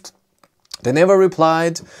facelift. They never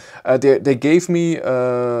replied. They gave me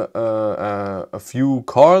a few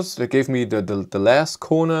cars. They gave me the last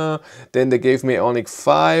Kona. Then they gave me Ioniq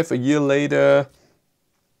 5 a year later.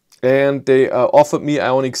 And they offered me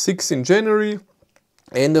Ioniq 6 in January.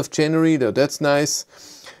 End of January. That's nice.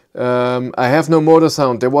 I have no motor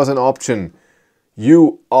sound. There was an option.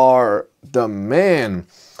 You are the man.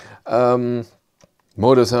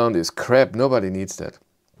 Motor sound is crap. Nobody needs that.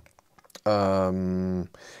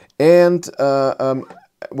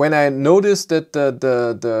 When I noticed that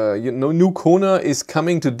the new Kona is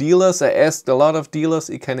coming to dealers, I asked a lot of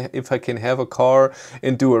dealers if I can have a car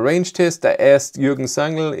and do a range test. I asked Jürgen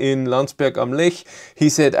Sangl in Landsberg am Lech. He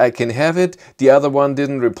said I can have it. The other one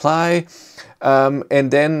didn't reply.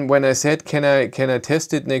 And then when I said, can I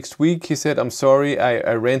test it next week? He said, I'm sorry,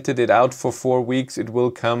 I rented it out for 4 weeks. It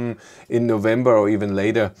will come in November or even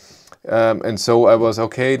later. And so I was,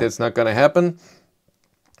 okay, that's not gonna happen.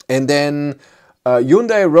 And then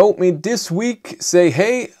Hyundai wrote me this week, say,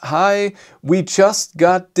 hey, hi, we just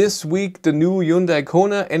got this week the new Hyundai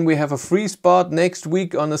Kona and we have a free spot next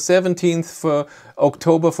week on the 17th for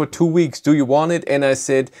October for 2 weeks. Do you want it? And I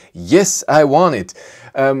said, yes, I want it.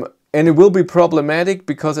 And it will be problematic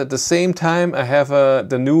because at the same time I have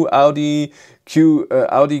the new Audi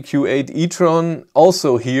Q8 e-tron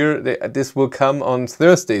also here. This will come on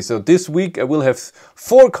Thursday. So this week I will have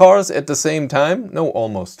 4 cars at the same time. No,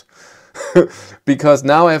 almost. Because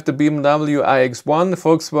now I have the BMW iX1,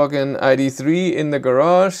 Volkswagen ID3 in the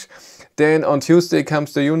garage. Then on Tuesday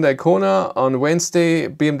comes the Hyundai Kona. On Wednesday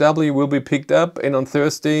BMW will be picked up, and on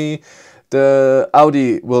Thursday the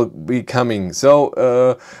Audi will be coming. So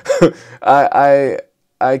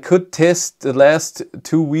I could test the last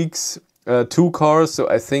 2 weeks 2 cars, so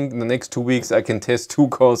I think in the next 2 weeks I can test 2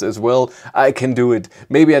 cars as well. I can do it.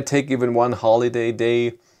 Maybe I take even one holiday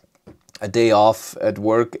day, a day off at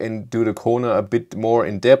work, and do the Kona a bit more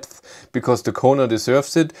in depth, because the Kona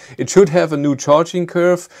deserves it. It should have a new charging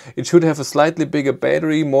curve. It should have a slightly bigger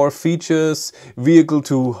battery, more features, vehicle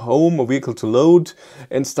to home or vehicle to load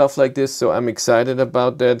and stuff like this. So I'm excited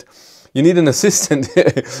about that. You need an assistant.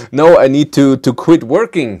 No, I need to quit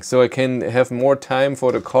working so I can have more time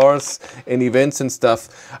for the cars and events and stuff.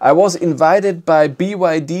 I was invited by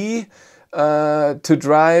BYD to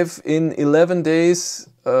drive in 11 days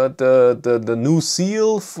the new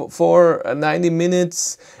Seal for 90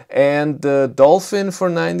 minutes and the Dolphin for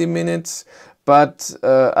 90 minutes, but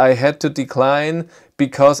I had to decline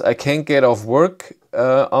because I can't get off work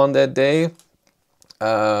on that day.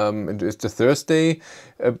 It's the Thursday,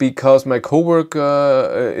 because my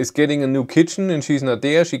coworker is getting a new kitchen and she's not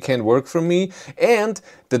there. She can't work for me. And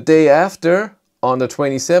the day after, on the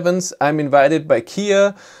 27th, I'm invited by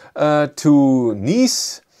Kia to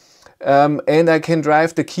Nice. And I can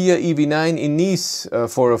drive the Kia EV9 in Nice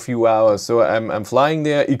for a few hours. So I'm flying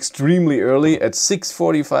there extremely early at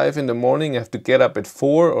 6:45 in the morning. I have to get up at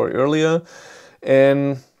 4 or earlier.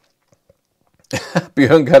 And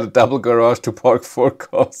Björn got a double garage to park 4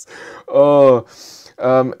 cars. Oh,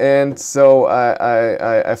 and so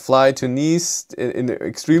I fly to Nice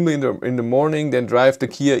extremely in the morning, then drive the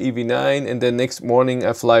Kia EV9, and then next morning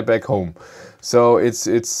I fly back home. So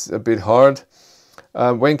it's a bit hard.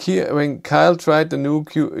 When Kyle tried the new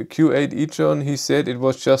Q8 e-tron, he said it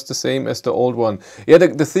was just the same as the old one. Yeah,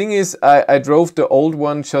 the thing is, I drove the old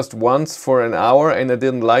one just once for an hour and I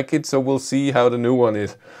didn't like it, so we'll see how the new one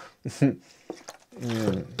is.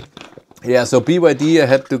 Yeah, so BYD I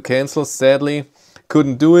had to cancel, sadly.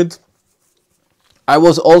 Couldn't do it. I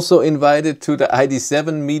was also invited to the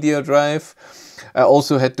ID7 media drive. I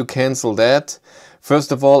also had to cancel that.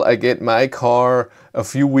 First of all, I get my car a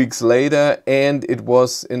few weeks later and it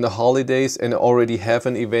was in the holidays and I already have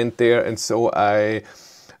an event there, and so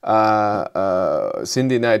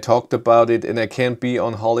Cindy and I talked about it, and I can't be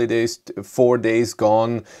on holidays 4 days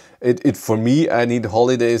gone. For me, I need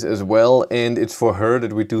holidays as well, and it's for her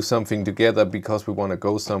that we do something together because we want to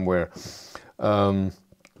go somewhere.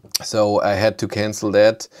 So I had to cancel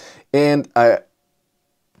that, and I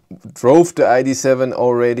drove the ID7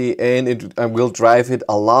 already, and I will drive it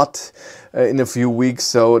a lot in a few weeks,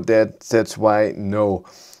 so that's why no.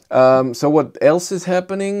 So what else is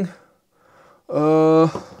happening? I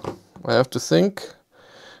have to think.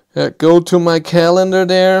 Go to my calendar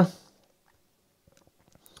there.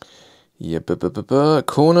 Yep,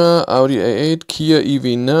 Kona, Audi A8, Kia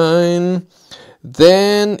EV9.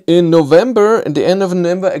 Then in November, at the end of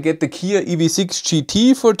November, I get the Kia EV6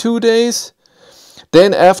 GT for 2 days.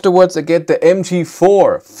 Then afterwards I get the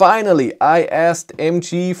MG4. Finally, I asked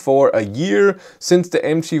MG for a year since the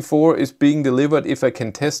MG4 is being delivered if I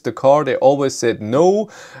can test the car. They always said no.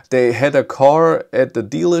 They had a car at the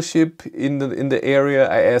dealership in the area.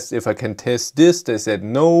 I asked if I can test this. They said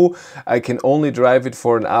no. I can only drive it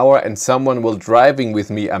for an hour and someone will driving with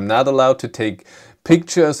me. I'm not allowed to take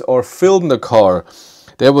pictures or film the car.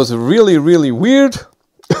 That was really, really weird.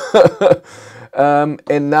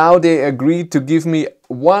 And now they agreed to give me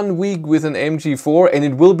 1 week with an MG4, and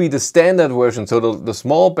it will be the standard version, so the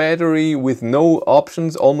small battery with no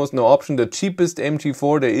options, almost no option, the cheapest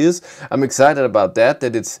MG4 there is. I'm excited about that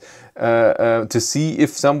it's to see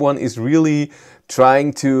if someone is really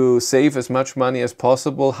trying to save as much money as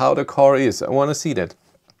possible, how the car is. I want to see that.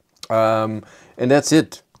 And that's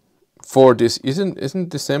it for this. Isn't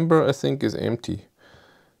December, I think, is empty.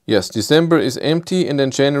 Yes, December is empty, and then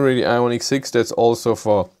January the Ioniq 6, that's also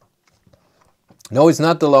for... No, it's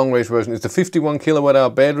not the long range version, it's the 51 kilowatt hour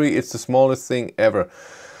battery, it's the smallest thing ever.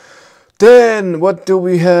 Then, what do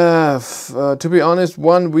we have? To be honest,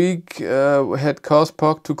 1 week had cost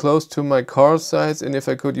parked too close to my car size, and if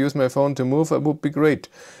I could use my phone to move, it would be great.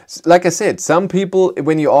 Like I said, some people,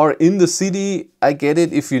 when you are in the city, I get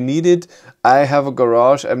it if you need it. I have a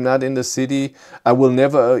garage, I'm not in the city, I will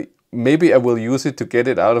never... Maybe I will use it to get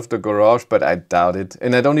it out of the garage, but I doubt it.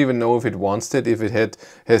 And I don't even know if it wants that, if it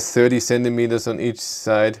has 30 centimeters on each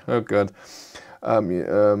side. Oh god.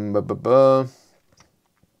 Q8,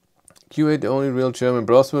 the only real German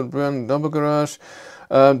Broswood brand, double garage.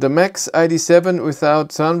 The Max ID7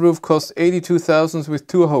 without sunroof costs 82,000 with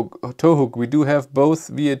tow hook. We do have both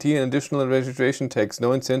VAT and additional registration tax.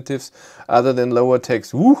 No incentives other than lower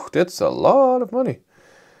tax. Woo, that's a lot of money.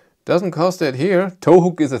 Doesn't cost that here. Tow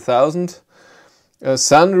hook is 1,000.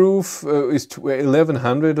 Sunroof is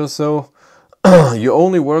 1,100 or so. You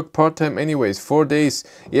only work part-time anyways, 4 days.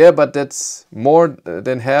 Yeah, but that's more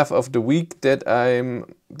than half of the week that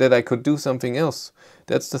I could do something else.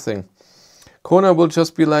 That's the thing. Kona will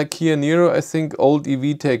just be like Kia Niro, I think, old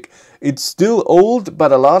EV tech. It's still old,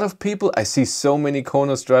 but a lot of people, I see so many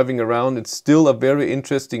Konas driving around. It's still a very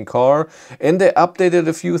interesting car. And they updated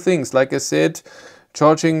a few things. Like I said,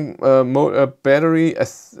 charging battery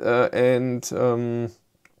and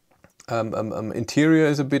interior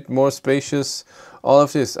is a bit more spacious. All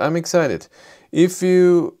of this, I'm excited. If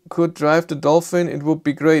you could drive the Dolphin, it would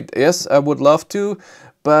be great. Yes, I would love to,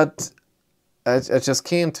 but I just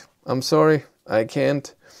can't. I'm sorry, I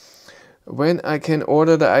can't. When I can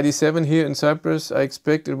order the ID7 here in Cyprus, I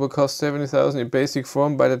expect it will cost 70,000 in basic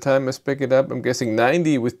form. By the time I spec it up, I'm guessing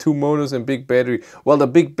 90 with 2 motors and big battery. Well, the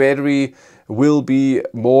big battery will be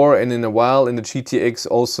more, and in a while in the GTX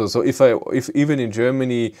also. So if even in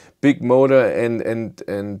Germany, big motor and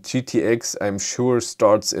GTX, I'm sure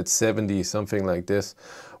starts at 70, something like this.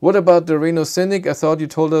 What about the Renault Scenic? I thought you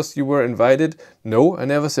told us you were invited. No, I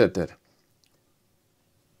never said that.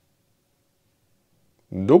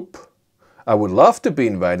 Nope. I would love to be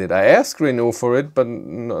invited. I asked Renault for it, but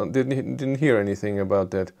no, didn't hear anything about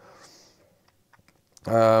that.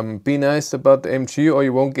 Be nice about the MG or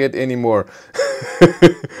you won't get any more.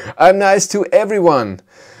 I'm nice to everyone.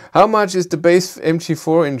 How much is the base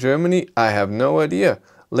MG4 in Germany? I have no idea.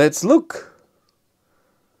 Let's look.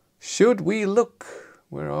 Should we look?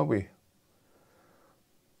 Where are we?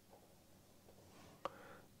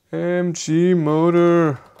 MG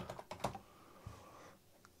motor.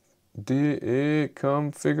 DE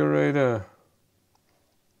configurator.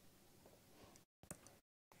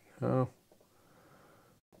 Oh,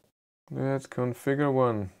 let's configure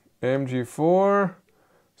one. MG4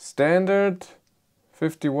 standard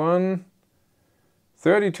 51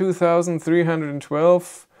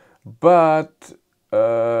 32,312, but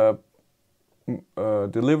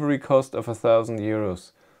delivery cost of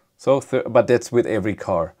 €1,000. So, but that's with every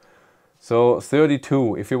car. So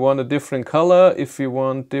 32. If you want a different color, if you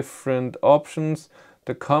want different options,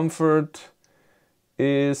 the comfort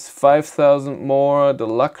is 5,000 more. The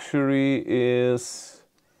luxury is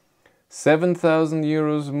 7,000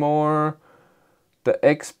 euros more. The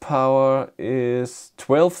X Power is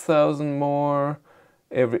 12,000 more.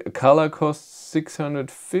 Every color costs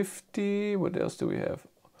 650. What else do we have?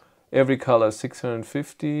 Every color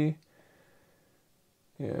 650.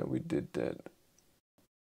 Yeah, we did that.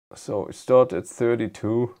 So it started at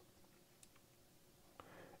 32.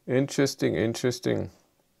 Interesting, interesting.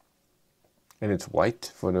 And it's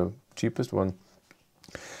white for the cheapest one.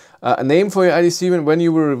 A name for your ID7 when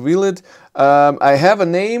you will reveal it. I have a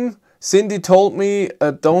name. Cindy told me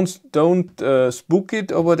don't spook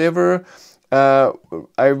it or whatever. I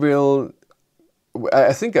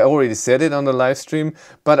think I already said it on the live stream,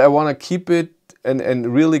 but I want to keep it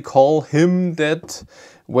and really call him that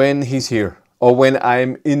when he's here or when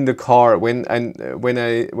I'm in the car, when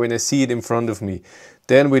I see it in front of me.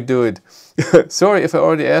 Then we do it. Sorry if I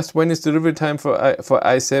already asked when is delivery time for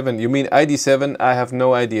i7. You mean ID7? I have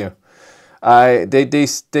no idea.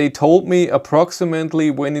 They told me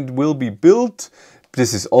approximately when it will be built.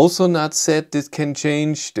 This is also not set. This can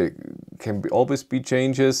change. There can always be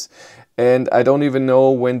changes. And I don't even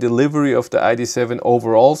know when delivery of the ID7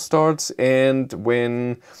 overall starts and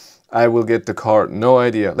when I will get the car. No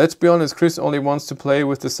idea. Let's be honest, Chris only wants to play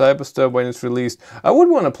with the Cyberstar when it's released. I would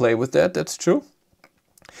want to play with that, that's true.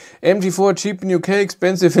 MG4 cheap in UK,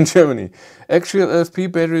 expensive in Germany. Actual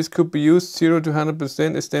LFP batteries could be used 0 to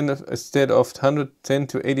 100% instead of 110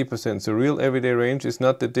 to 80%. So real everyday range is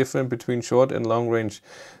not that different between short and long range.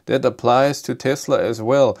 That applies to Tesla as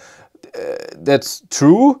well. That's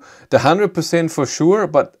true, the 100% for sure,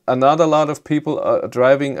 but not a lot of people are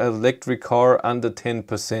driving an electric car under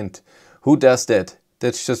 10%. Who does that?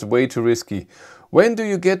 That's just way too risky. When do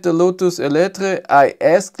you get the Lotus Eletre? I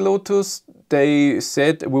asked Lotus. They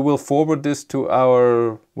said we will forward this to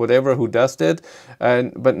our whatever who does that,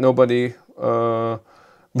 but nobody. My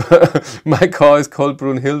car is called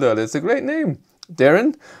Brunhilde. That's a great name,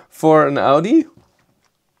 Darren, for an Audi.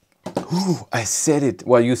 Ooh, I said it.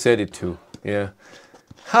 Well, you said it too. Yeah.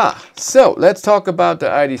 Ha. So let's talk about the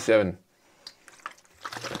ID7,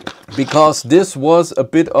 because this was a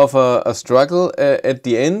bit of a struggle at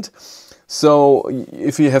the end. So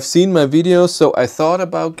if you have seen my videos, so I thought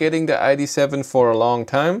about getting the ID7 for a long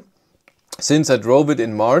time, since I drove it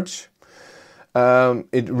in March.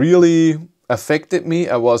 It really affected me.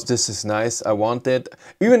 This is nice, I want that.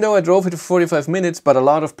 Even though I drove it for 45 minutes, but a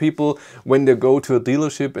lot of people, when they go to a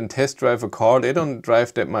dealership and test drive a car, they don't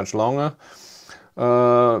drive that much longer.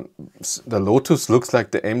 The Lotus looks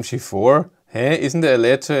like the MG4. Hey, isn't the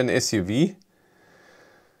Eletre an SUV?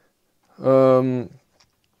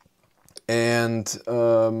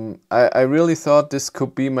 I really thought this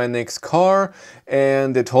could be my next car,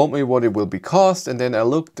 and they told me what it will be cost, and then I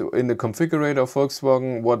looked in the configurator of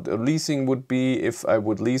Volkswagen what leasing would be if I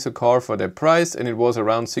would lease a car for that price, and it was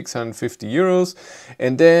around 650 euros.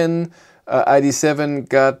 And then ID7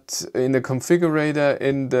 got in the configurator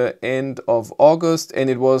in the end of August, and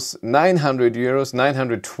it was 900 euros,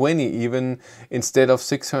 920 even, instead of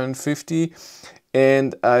 650.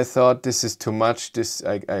 And I thought this is too much,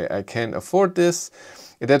 I can't afford this.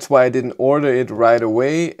 And that's why I didn't order it right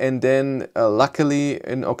away. And then luckily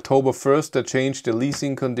in October 1st I changed the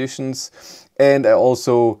leasing conditions, and I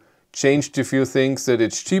also changed a few things that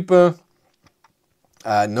it's cheaper.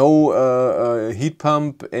 No heat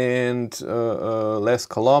pump and less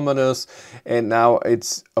kilometers, and now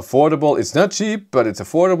it's affordable. It's not cheap, but it's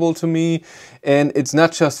affordable to me, and it's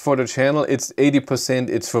not just for the channel. It's 80%.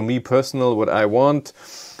 It's for me personal, what I want,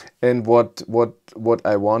 and what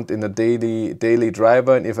I want in a daily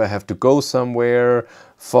driver, and if I have to go somewhere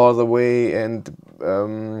farther away, and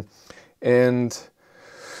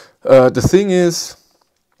the thing is,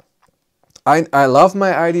 I love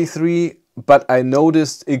my ID3. But I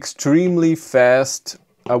noticed extremely fast,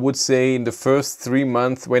 I would say in the first 3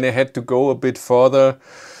 months, when I had to go a bit further.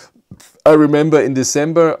 I remember in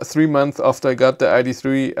December, 3 months after I got the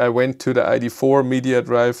ID3, I went to the ID4 media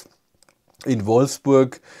drive in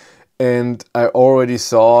Wolfsburg, and I already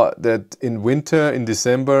saw that in winter, in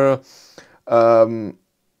December,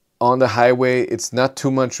 on the highway, it's not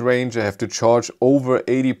too much range. I have to charge over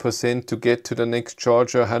 80% to get to the next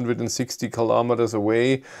charger, 160 kilometers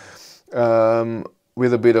away,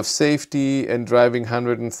 with a bit of safety and driving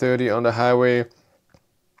 130 on the highway.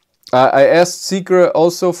 I asked Seeker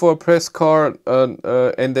also for a press car,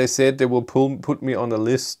 and they said they will put me on a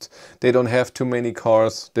list. They don't have too many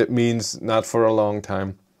cars. That means not for a long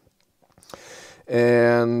time.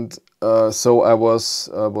 And so I was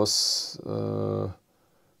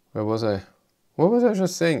where was I? What was I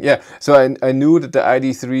just saying? Yeah, so I knew that the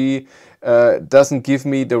ID3 doesn't give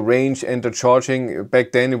me the range and the charging.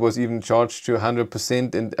 Back then it was even charged to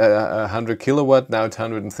 100% and 100 kilowatt. Now it's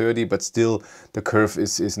 130, but still the curve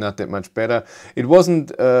is not that much better. It wasn't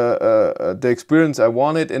the experience I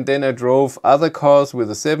wanted, and then I drove other cars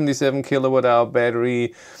with a 77 kilowatt hour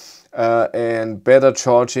battery and better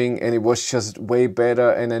charging, and it was just way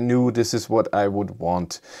better, and I knew this is what I would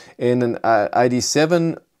want. In an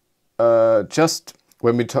ID7, just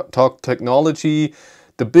when we talk technology,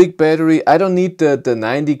 the big battery, I don't need the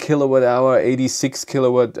 90 kilowatt hour, 86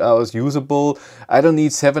 kilowatt hours usable. I don't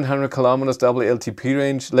need 700 kilometers WLTP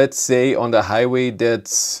range. Let's say on the highway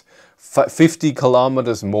that's 50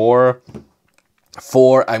 kilometers more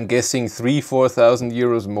for, I'm guessing, 3,000–4,000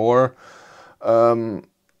 euros more.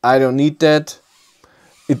 I don't need that.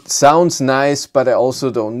 It sounds nice, but I also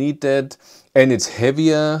don't need that. And it's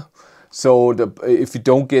heavier. So if you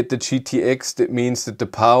don't get the GTX, that means that the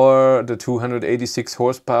power, the 286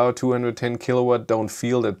 horsepower, 210 kilowatt, don't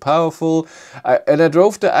feel that powerful. And I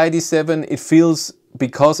drove the ID7. It feels,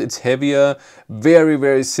 because it's heavier, very,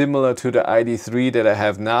 very similar to the ID3 that I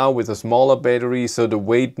have now with a smaller battery. So the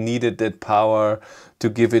weight needed that power to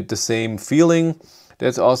give it the same feeling.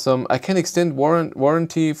 That's awesome. I can extend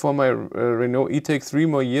warranty for my Renault E-Tech 3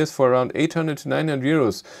 more years for around 800 to 900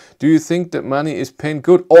 euros. Do you think that money is paying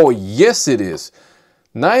good? Oh, yes it is.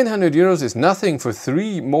 900 euros is nothing for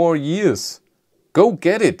 3 more years. Go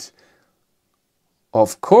get it.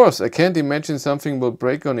 Of course, I can't imagine something will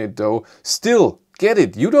break on it though. Still, get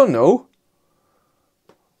it. You don't know.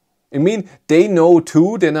 I mean, they know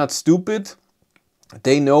too. They're not stupid.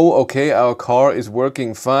 They know, okay, our car is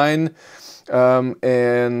working fine.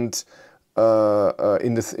 In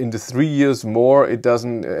the 3 years more, it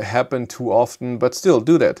doesn't happen too often, but still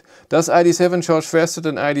do that. Does ID7 charge faster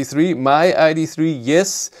than ID3? My ID3,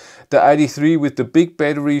 yes. The ID3 with the big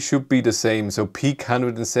battery should be the same. So peak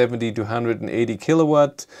 170 to 180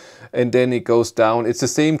 kilowatt, and then it goes down. It's the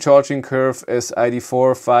same charging curve as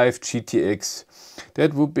ID4, 5 GTX.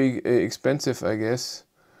 That would be expensive, I guess.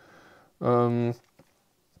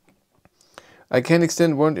 I can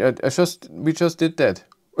extend warranty. We just did that.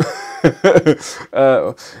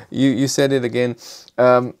 You said it again.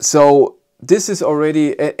 So this is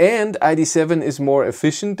already, and ID7 is more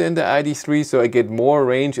efficient than the ID3, so I get more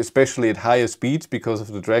range, especially at higher speeds because of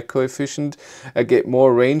the drag coefficient. I get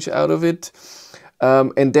more range out of it.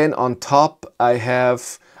 And then on top, I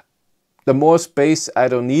have the more space I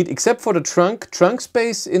don't need, except for the trunk. Trunk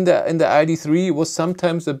space in the ID3 was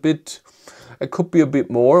sometimes a bit. It could be a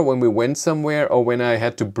bit more when we went somewhere or when I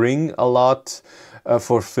had to bring a lot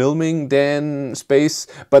for filming than space.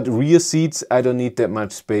 But rear seats, I don't need that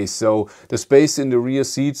much space. So the space in the rear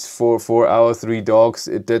seats for our 3 dogs,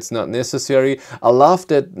 that's not necessary. I love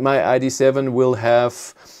that my ID7 will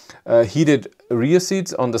have heated rear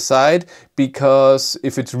seats on the side, because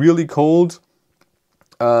if it's really cold,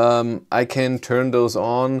 I can turn those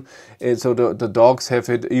on, and so the dogs have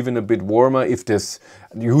it even a bit warmer. If there's,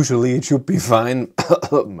 usually it should be fine.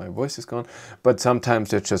 My voice is gone, but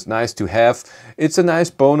sometimes that's just nice to have. It's a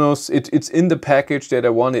nice bonus. It's in the package that I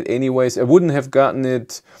wanted anyways. I wouldn't have gotten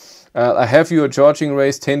it. I have you a charging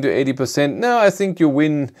race 10 to 80%. No, I think you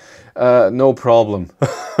win, no problem.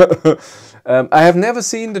 I have never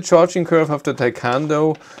seen the charging curve of the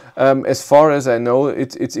Taekwondo. As far as I know,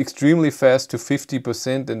 it's extremely fast to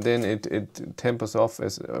 50%, and then it tempers off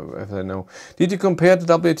as I know. Did you compare the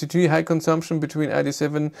WLTP high consumption between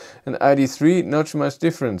ID7 and ID3? Not much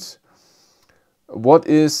difference. What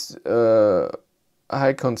is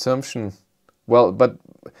high consumption? Well, but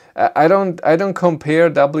I don't compare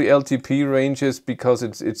WLTP ranges, because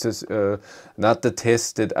it's not the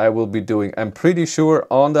test that I will be doing. I'm pretty sure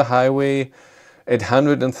on the highway at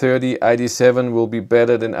 130, ID7 will be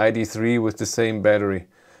better than ID3 with the same battery.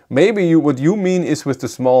 Maybe what you mean is with the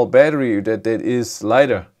small battery that is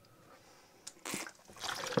lighter.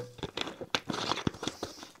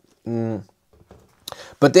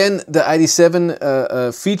 But then the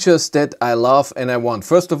ID7 features that I love and I want.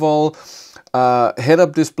 First of all,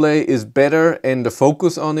 Head-up display is better and the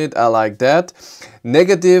focus on it, I like that.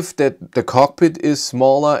 Negative, that the cockpit is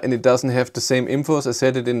smaller and it doesn't have the same infos. I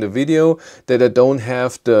said it in the video, that I don't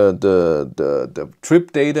have the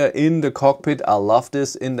trip data in the cockpit. I love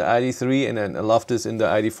this in the ID3 and I love this in the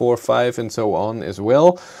ID4, 5 and so on as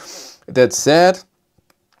well. That said,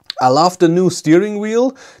 I love the new steering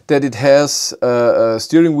wheel, that it has a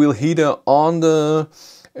steering wheel heater on the...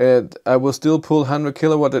 I will still pull 100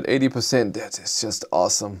 kilowatt at 80%. That is just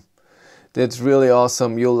awesome. That's really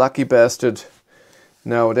awesome. You lucky bastard.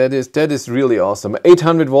 No, that is really awesome.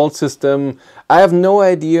 800 volt system. I have no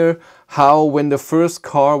idea how, when the first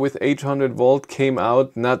car with 800 volt came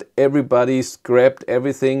out, not everybody scrapped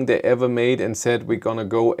everything they ever made and said we're gonna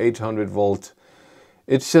go 800 volt.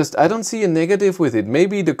 It's just, I don't see a negative with it.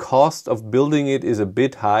 Maybe the cost of building it is a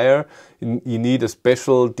bit higher. You need a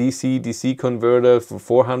special DC converter for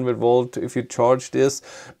 400 volt if you charge this.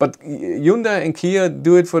 But Hyundai and Kia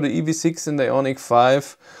do it for the EV6 and the Ioniq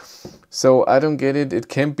 5. So I don't get it. It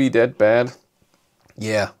can't be that bad.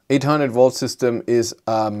 Yeah, 800 volt system is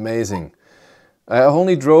amazing. I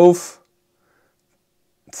only drove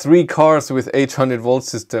 3 cars with 800 volt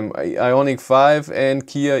system, Ioniq 5 and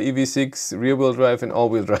Kia EV6 rear wheel drive and all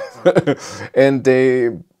wheel drive. And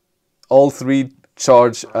they all 3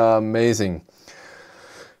 charge amazing.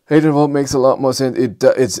 800 volt makes a lot more sense.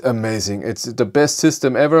 It's amazing. It's the best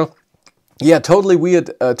system ever. Yeah, totally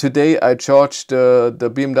weird. Today I charged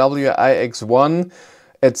the BMW iX1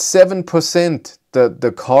 at 7%.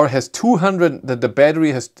 The car has 200, the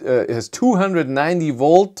battery has 290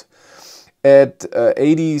 volt. At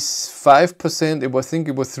 85%, I think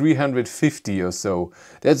it was 350 or so.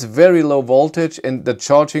 That's very low voltage, and the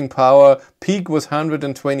charging power peak was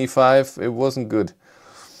 125. It wasn't good.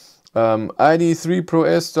 ID3 Pro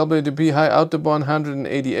S WLTP high autobahn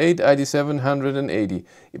 188, ID7 180.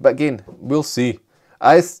 But again, we'll see.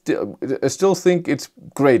 I still think it's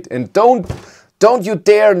great, and don't you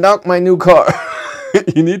dare knock my new car.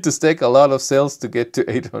 You need to stack a lot of cells to get to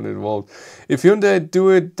 800 volt. If Hyundai do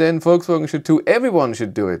it, then Volkswagen should too. Everyone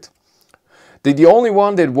should do it. The only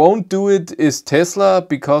one that won't do it is Tesla,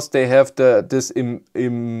 because they have this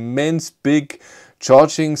immense big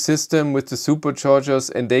charging system with the superchargers,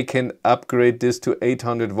 and they can upgrade this to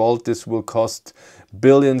 800 volt. This will cost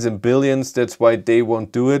billions and billions. That's why they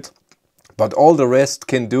won't do it. But all the rest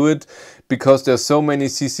can do it, because there's so many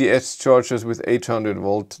CCS chargers with 800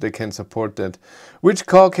 volt, they can support that. Which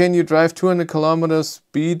car can you drive 200 kilometers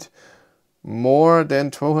speed more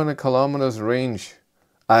than 200 kilometers range?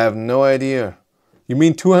 I have no idea. You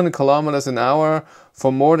mean 200 kilometers an hour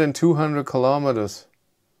for more than 200 kilometers?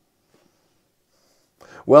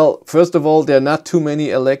 Well, first of all, there are not too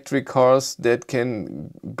many electric cars that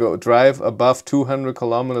can drive above 200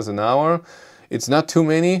 kilometers an hour. It's not too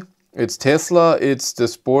many. It's Tesla, it's the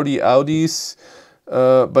sporty Audis,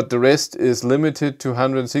 but the rest is limited to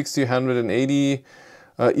 160, 180.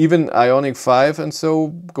 Even Ioniq 5 and so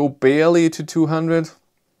go barely to 200.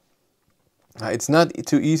 It's not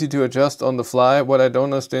too easy to adjust on the fly. What I don't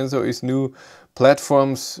understand though is new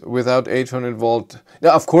platforms without 800 volt.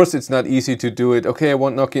 Now, of course it's not easy to do it. Okay, I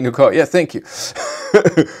won't knock in the car. Yeah, thank you.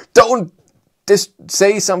 Don't just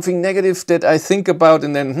say something negative that I think about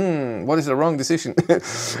and then, what is the wrong decision?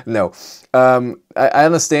 No. I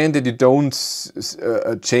understand that you don't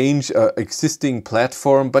change an existing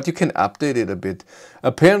platform, but you can update it a bit.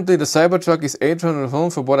 Apparently the Cybertruck is 800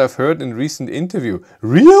 volt for what I've heard in recent interview.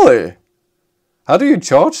 Really? How do you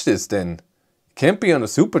charge this then? Can't be on a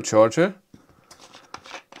supercharger.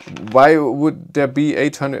 Why would there be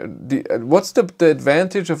 800? What's the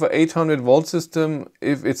advantage of an 800 volt system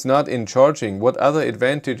if it's not in charging? What other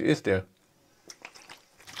advantage is there?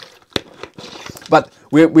 But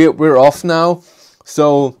we're off now.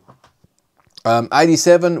 So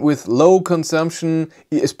ID7 with low consumption,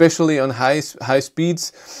 especially on high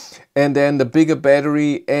speeds, and then the bigger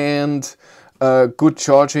battery and good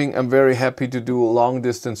charging. I'm very happy to do long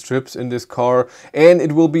distance trips in this car, and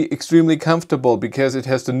it will be extremely comfortable because it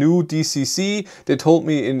has the new DCC. They told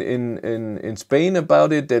me in Spain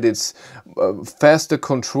about it, that it's faster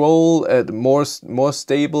control, more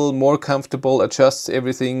stable, more comfortable, adjusts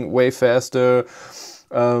everything way faster.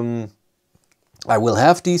 I will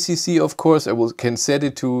have DCC, of course. I can set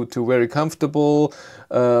it to very comfortable.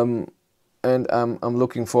 And I'm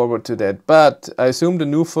looking forward to that. But I assume the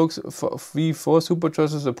new V4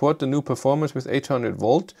 superchargers support the new performance with 800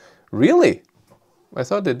 volt. Really? I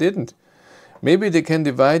thought they didn't. Maybe they can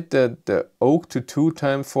divide the Oak to 2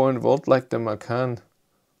 times 400 volt like the Macan.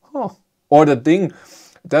 Huh. Or the Ding.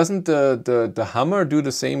 Doesn't the Hummer do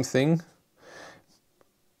the same thing?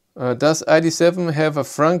 Does ID7 have a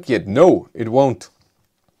frunk yet? No, it won't.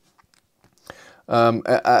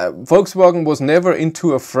 Volkswagen was never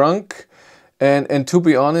into a frunk, and to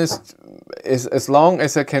be honest, as long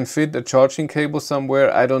as I can fit a charging cable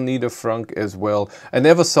somewhere, I don't need a frunk as well. I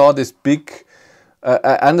never saw this big.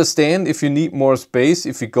 I understand if you need more space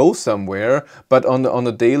if you go somewhere, but on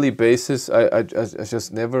a daily basis, I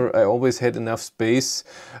just never. I always had enough space.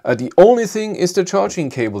 The only thing is the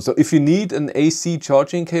charging cable. So if you need an AC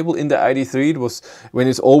charging cable in the ID3, it was when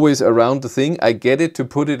it's always around the thing. I get it to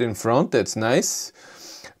put it in front. That's nice.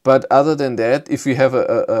 But other than that, if you have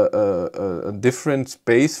a different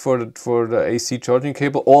space for the AC charging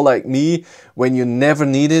cable, or like me, when you never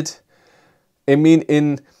need it, I mean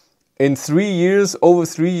in 3 years, over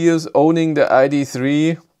 3 years owning the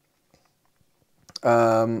ID3,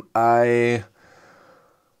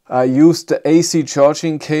 I used the AC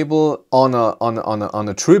charging cable on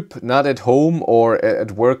a trip, not at home or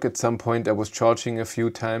at work. At some point I was charging a few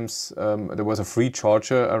times. There was a free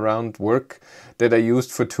charger around work that I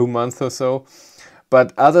used for 2 months or so.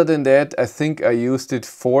 But other than that, I think I used it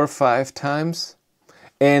 4 or 5 times.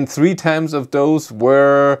 And 3 times of those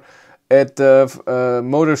were at the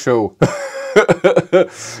motor show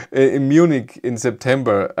in Munich in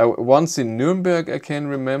September. Once in Nuremberg, I can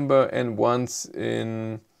remember, and once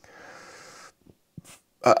in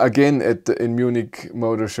again in Munich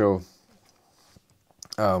Motor Show.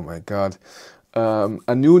 Oh my God.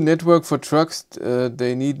 A new network for trucks,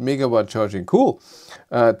 they need megawatt charging. Cool.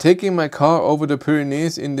 Taking my car over the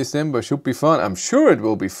Pyrenees in December should be fun. I'm sure it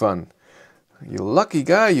will be fun. You lucky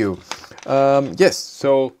guy, you. Yes,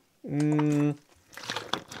 so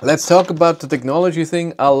let's talk about the technology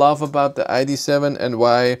thing I love about the ID7 and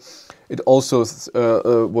why it also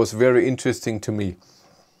was very interesting to me.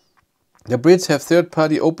 The Brits have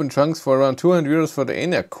third-party open trunks for around 200 euros for the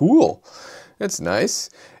Enya. Cool. That's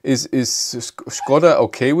nice. Is Skoda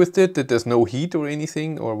okay with it, that there's no heat or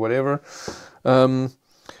anything or whatever?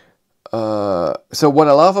 So what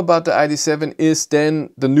I love about the ID7 is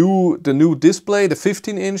then the new display, the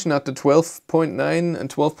 15-inch, not the 12.9 and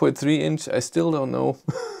 12.3 inch. I still don't know.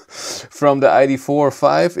 From the ID4 or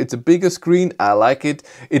 5, it's a bigger screen. I like it.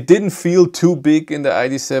 It didn't feel too big in the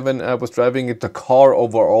ID7. I was driving it. The car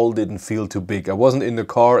overall didn't feel too big. I wasn't in the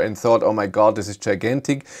car and thought, oh my God, this is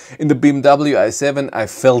gigantic. In the BMW i7, I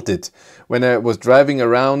felt it when I was driving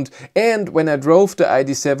around. And when I drove the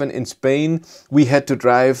ID7 in Spain, we had to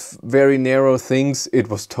drive very narrow things. It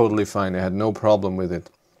was totally fine. I had no problem with it.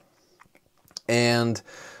 And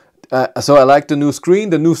so I like the new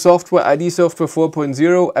screen, the new software, ID software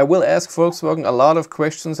 4.0. I will ask Volkswagen a lot of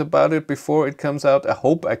questions about it before it comes out. I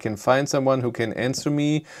hope I can find someone who can answer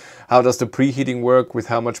me. How does the preheating work? With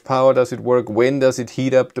how much power does it work? When does it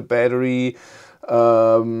heat up the battery?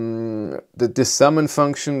 The summon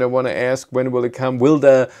function, I want to ask, when will it come? Will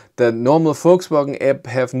the normal Volkswagen app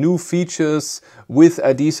have new features with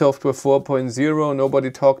ID software 4.0?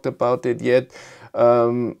 Nobody talked about it yet.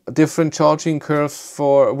 Different charging curves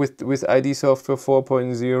with ID software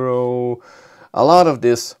 4.0, a lot of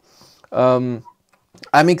this. I'm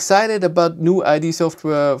excited about new ID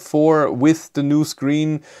software 4 with the new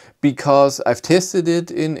screen because I've tested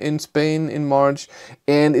it in Spain in March,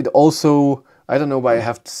 and it also, I don't know why I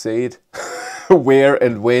have to say it, where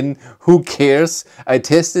and when, who cares? I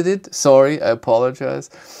tested it, sorry, I apologize.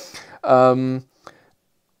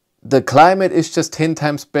 The climate is just 10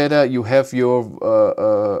 times better. You have your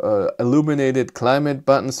illuminated climate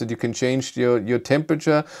buttons that you can change your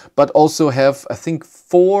temperature, but also have, I think,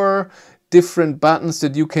 4 different buttons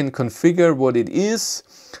that you can configure what it is.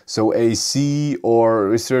 So AC or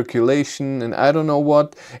recirculation and I don't know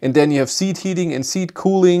what. And then you have seat heating and seat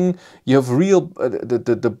cooling. You have real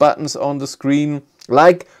the buttons on the screen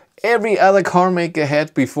like every other car maker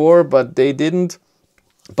had before, but they didn't.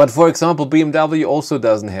 But for example, BMW also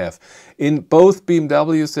doesn't have. In both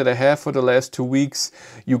BMWs that I have for the last 2 weeks,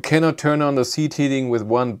 you cannot turn on the seat heating with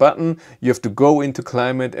one button. You have to go into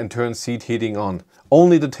climate and turn seat heating on.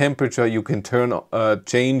 Only the temperature you can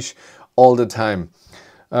change all the time.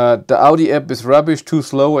 The Audi app is rubbish, too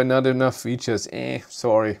slow and not enough features.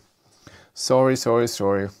 Sorry. Sorry. So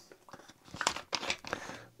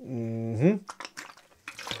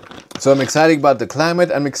I'm excited about the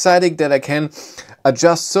climate. I'm excited that I can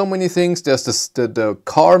adjust so many things. There's the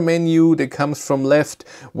car menu that comes from left,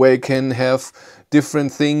 where you can have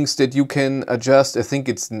different things that you can adjust. I think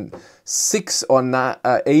it's 6 or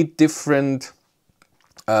 8 different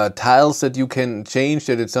tiles that you can change,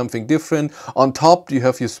 that it's something different. On top you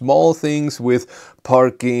have your small things with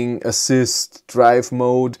parking, assist, drive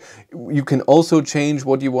mode. You can also change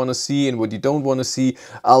what you want to see and what you don't want to see.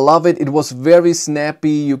 I love it. It was very snappy.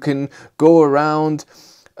 You can go around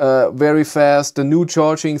very fast. The new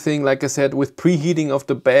charging thing, like I said, with preheating of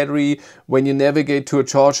the battery when you navigate to a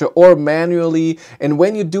charger or manually. And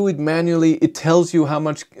when you do it manually, it tells you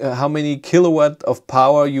how many kilowatt of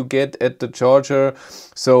power you get at the charger.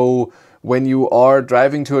 So when you are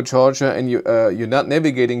driving to a charger and you're not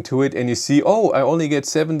navigating to it and you see, oh, I only get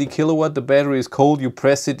 70 kilowatt, the battery is cold, you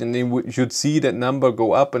press it and then you should see that number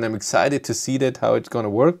go up, and I'm excited to see that, how it's gonna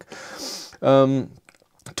work.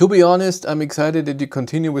 To be honest, I'm excited that you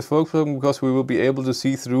continue with Volkswagen, because we will be able to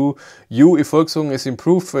see through you if Volkswagen is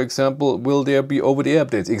improved. For example, will there be over-the-air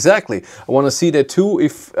updates? Exactly. I want to see that too,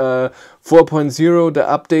 if 4.0, the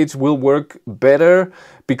updates will work better,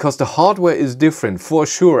 because the hardware is different, for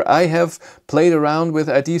sure. I have played around with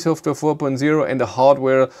ID software 4.0 and the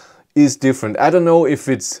hardware is different. I don't know if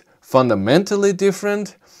it's fundamentally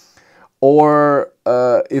different or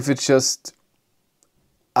if it's just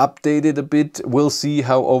updated a bit. We'll see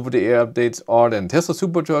how over-the-air updates are then. Tesla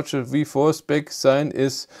Supercharger V4 spec sign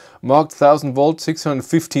is marked 1000 volts,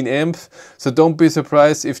 615 amps. So don't be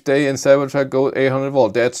surprised if they and Cybertruck go 800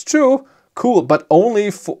 volt. That's true. Cool, but only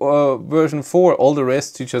for version 4. All the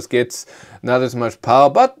rest he just gets not as much power,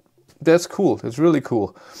 but that's cool. That's really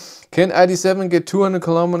cool. Can ID.7 get 200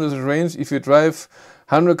 kilometers range if you drive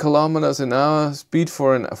 100 kilometers an hour speed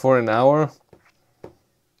for an hour?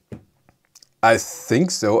 I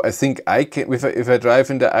think so. I think I can, if I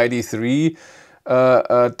drive in the ID.3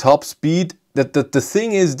 top speed. The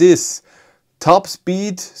thing is this, top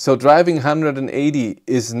speed, so driving 180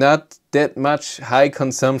 is not that much high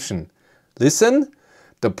consumption. Listen,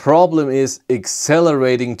 the problem is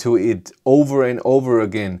accelerating to it over and over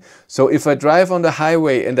again. So if I drive on the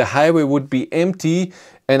highway and the highway would be empty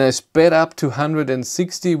and I sped up to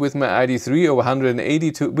 160 with my ID.3 or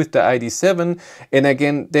 180 with the ID.7, and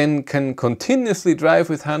again then can continuously drive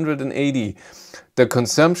with 180, the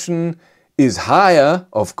consumption is higher,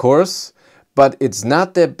 of course, but it's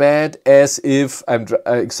not that bad as if I'm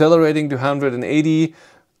accelerating to 180,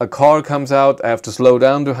 a car comes out, I have to slow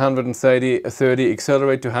down to 130,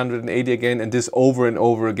 accelerate to 180 again, and this over and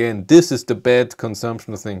over again. This is the bad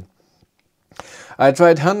consumption thing. I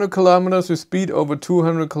tried 100 kilometers with speed over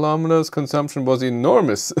 200 kilometers. Consumption was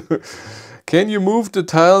enormous. Can you move the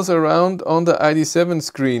tiles around on the ID.7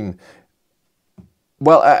 screen?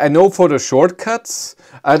 Well, I know for the shortcuts.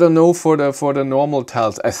 I don't know for the normal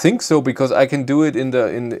tiles. I think so, because I can do it in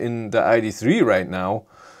the ID.3 right now.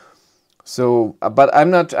 So, but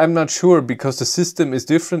I'm not sure, because the system is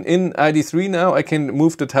different. In ID.3 now I can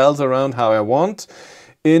move the tiles around how I want.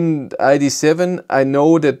 In ID.7 I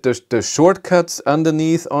know that the shortcuts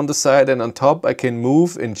underneath, on the side and on top, I can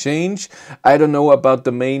move and change. I don't know about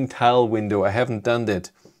the main tile window. I haven't done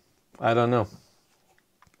that. I don't know.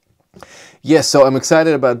 Yes, so I'm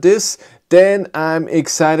excited about this. Then I'm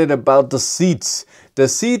excited about the seats. The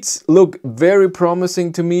seats look very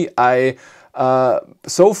promising to me.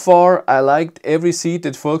 So far I liked every seat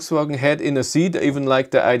that Volkswagen had in a seat, I even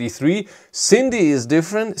liked the ID.3. Cindy is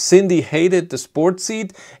different. Cindy hated the sport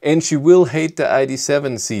seat and she will hate the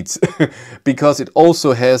ID.7 seats because it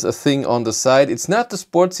also has a thing on the side. It's not the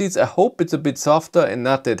sport seats. I hope it's a bit softer and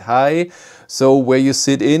not that high, so where you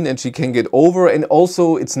sit in and she can get over, and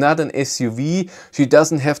also it's not an SUV. She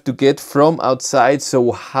doesn't have to get from outside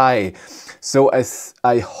so high. So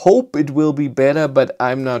I hope it will be better, but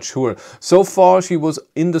I'm not sure. So far she was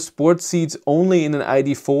in the sport seats only in an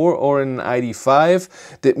ID.4 or in an ID.5.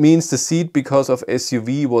 That means the seat, because of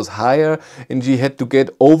SUV, was higher and she had to get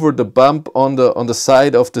over the bump on the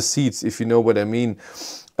side of the seats, if you know what I mean.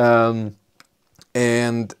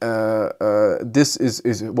 This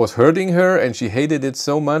was hurting her and she hated it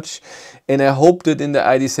so much, and I hope that in the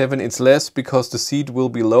ID.7 it's less, because the seat will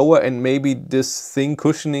be lower and maybe this thing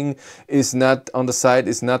cushioning is not on the side,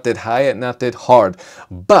 is not that high and not that hard.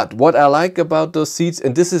 But what I like about those seats,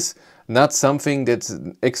 and this is not something that's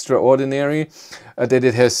extraordinary, that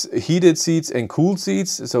it has heated seats and cooled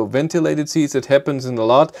seats, so ventilated seats. It happens in a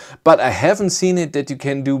lot, but I haven't seen it that you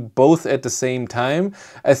can do both at the same time.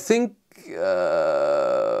 I think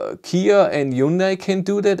Kia and Hyundai can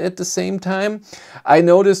do that at the same time. I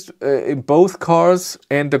noticed in both cars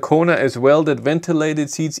and the Kona as well that ventilated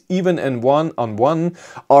seats, even on one,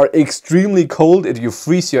 are extremely cold. You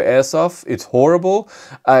freeze your ass off. It's horrible.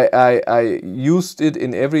 I used it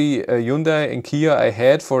in every Hyundai and Kia I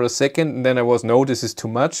had for a second, and then I was, no, this is too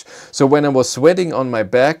much. So when I was sweating on my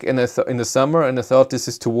back and in the summer, and I thought this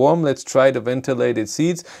is too warm, let's try the ventilated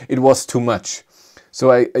seats, it was too much.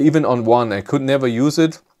 So even on one, I could never use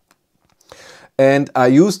it. And I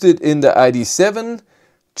used it in the ID7,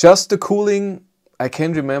 just the cooling. I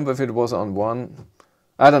can't remember if it was on one.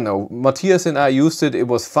 I don't know. Matthias and I used it, it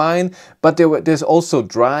was fine, but there's also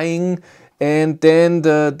drying. And then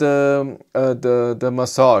the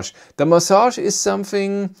massage. The massage is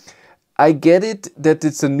something, I get it that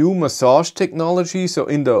it's a new massage technology. So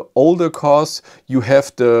in the older cars, you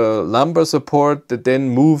have the lumbar support that then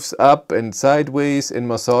moves up and sideways and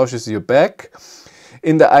massages your back.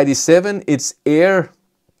 In the ID7, it's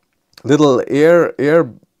little air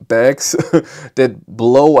bags that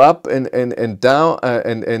blow up and down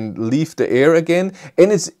and leave the air again,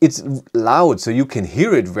 and it's loud, so you can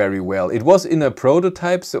hear it very well. It was in a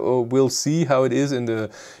prototype, so we'll see how it is in the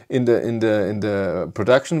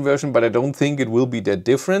production version, but I don't think it will be that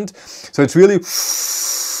different. So it's really, it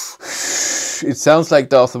sounds like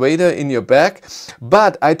Darth Vader in your back.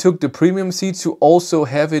 But I took the premium seat to also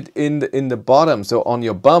have it in the bottom, so on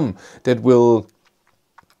your bum, that will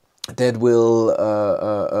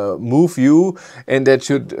move you, and that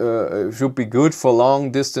should be good for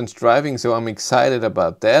long distance driving. So I'm excited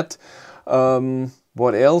about that.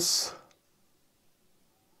 What else?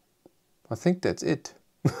 I think that's it.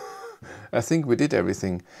 I think we did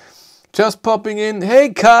everything. Just popping in. Hey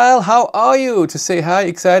Kyle, how are you? To say hi,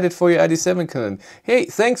 excited for your ID7 content. Hey,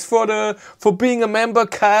 thanks for being a member.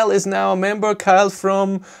 Kyle is now a member. Kyle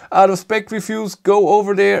from Out of Spec Reviews. Go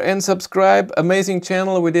over there and subscribe. Amazing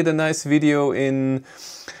channel. We did a nice video in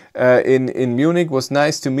Munich. Was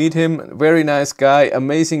nice to meet him. Very nice guy.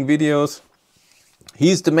 Amazing videos.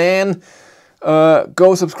 He's the man.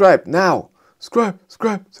 Go subscribe now. Subscribe.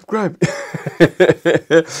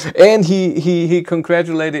 And he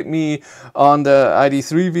congratulated me on the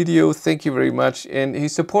ID3 video. Thank you very much. And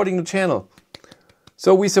he's supporting the channel,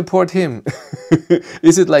 so we support him.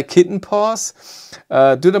 Is it like kitten paws?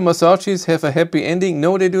 Do the massages have a happy ending?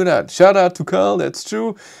 No, they do not. Shout out to Carl, that's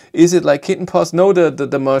true. Is it like kitten paws? No,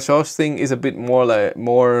 the massage thing is a bit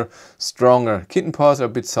more stronger. Kitten paws are a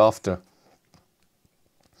bit softer.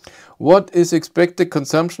 What is expected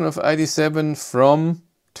consumption of ID7 from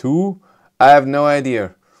 2? I have no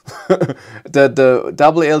idea. The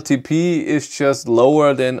double LTP is just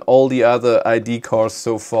lower than all the other ID cars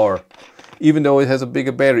so far, even though it has a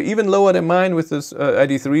bigger battery. Even lower than mine with this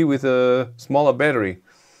ID3 with a smaller battery.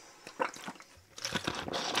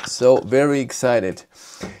 So very excited.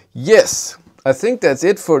 Yes, I think that's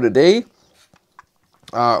it for today.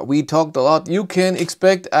 We talked a lot. You can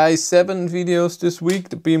expect i7 videos this week,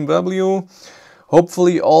 the BMW.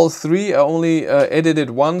 Hopefully all 3. I only edited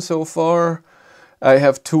 1 so far. I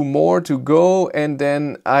have 2 more to go, and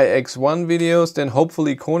then iX1 videos. Then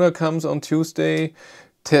hopefully Kona comes on Tuesday.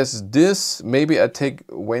 Test this. Maybe I take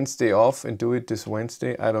Wednesday off and do it this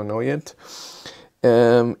Wednesday. I don't know yet.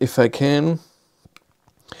 If I can.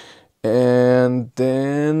 And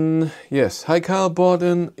then, yes, hi Kyle, bought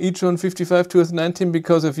an e-tron 55 2019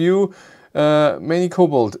 because of you. Many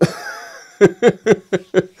Cobalt.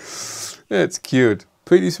 That's cute.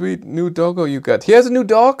 Pretty sweet new doggo you got. He has a new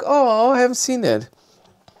dog? Oh, I haven't seen that.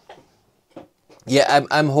 Yeah,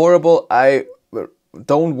 I'm horrible. I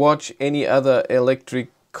don't watch any other electric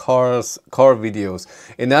car videos.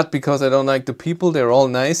 And not because I don't like the people. They're all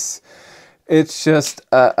nice. It's just,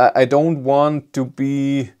 I don't want to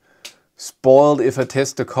be spoiled if I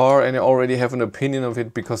test the car and I already have an opinion of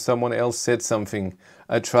it because someone else said something.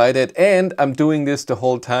 I tried it, and I'm doing this the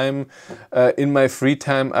whole time. In my free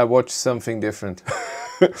time, I watch something different.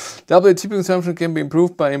 WLTP consumption can be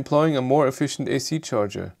improved by employing a more efficient AC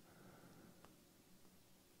charger.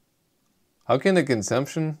 How can the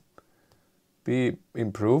consumption be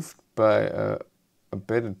improved by a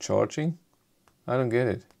better charging? I don't get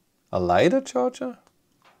it. A lighter charger?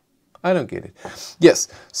 I don't get it. Yes,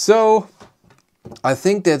 so I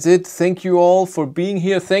think that's it. Thank you all for being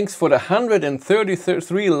here. Thanks for the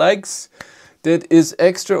 133 likes. That is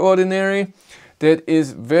extraordinary. That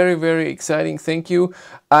is very, very exciting. Thank you.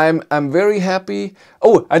 I'm very happy.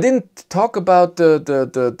 Oh, I didn't talk about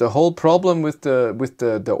the whole problem with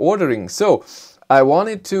the ordering. So I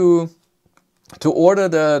wanted to order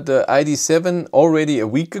the ID7 already a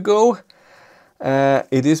week ago.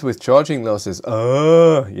 It is with charging losses.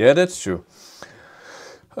 Oh, yeah, that's true.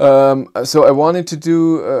 So I wanted to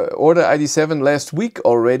do order ID7 last week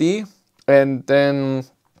already, and then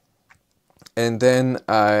and in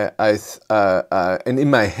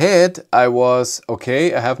my head I was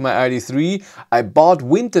okay. I have my ID3. I bought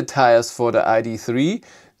winter tires for the ID3.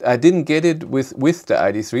 I didn't get it with the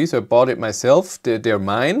ID3, so I bought it myself. They're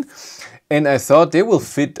mine, and I thought they will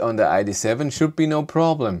fit on the ID7. Should be no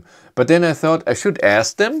problem. But then I thought I should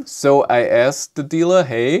ask them. So I asked the dealer,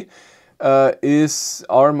 hey,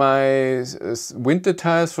 are my winter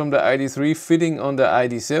tires from the ID3 fitting on the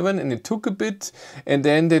ID7? And it took a bit, and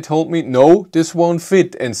then they told me, no, this won't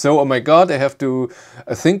fit. And so, oh my God, I have to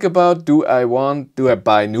think about, do I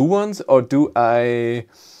buy new ones, or do I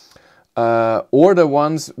order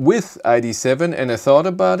ones with ID7? And I thought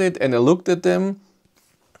about it, and I looked at them.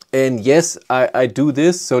 And yes, I do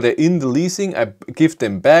this, so they're in the leasing. I give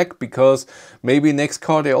them back because maybe next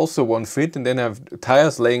car they also won't fit, and then I have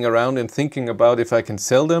tires laying around and thinking about if I can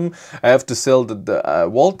sell them. I have to sell the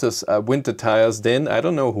Walters winter tires then. I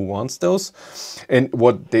don't know who wants those and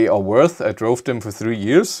what they are worth. I drove them for 3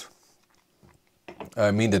 years.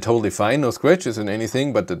 I mean, they're totally fine, no scratches and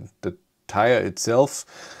anything, but the tire itself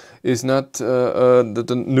is not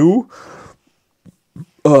the new.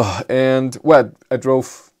 And well, I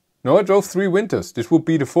drove 3 winters. This would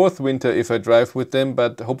be the 4th winter if I drive with them,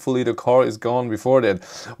 but hopefully the car is gone before that.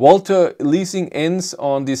 Walter leasing ends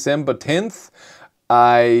on December 10th.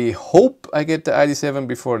 I hope I get the ID7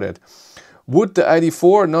 before that. Would the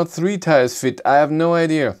ID4 not 3 tires fit? I have no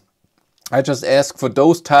idea. I just asked for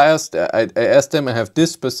those tires. I asked them, I have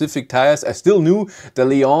this specific tires. I still knew the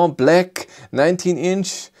Leon black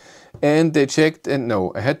 19-inch. And they checked, and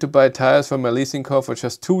no, I had to buy tires for my leasing car for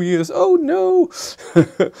just 2 years. Oh no!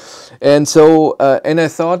 And so, and I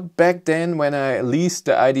thought back then when I leased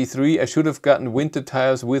the ID3, I should have gotten winter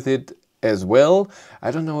tires with it as well.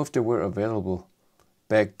 I don't know if they were available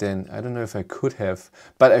back then. I don't know if I could have,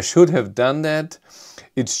 but I should have done that.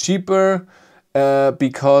 It's cheaper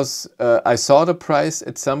because I saw the price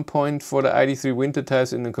at some point for the ID3 winter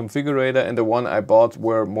tires in the configurator, and the one I bought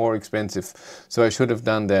were more expensive. So I should have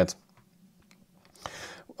done that.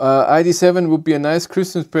 ID7 would be a nice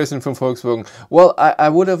Christmas present from Volkswagen. Well, I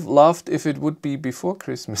would have loved if it would be before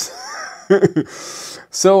Christmas.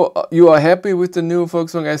 So you are happy with the new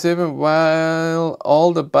Volkswagen i7 while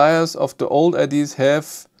all the buyers of the old IDs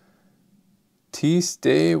have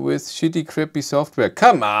stay with shitty crappy software.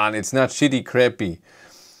 Come on, it's not shitty crappy.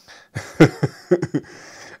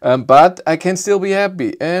 But I can still be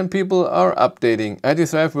happy, and people are updating.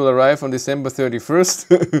 ID5 will arrive on December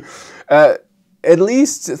 31st. At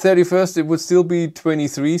least 31st, it would still be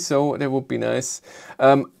 23, so that would be nice.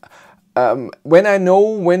 When I know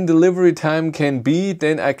when delivery time can be,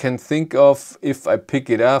 then I can think of if I pick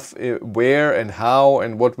it up, where and how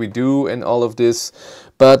and what we do and all of this.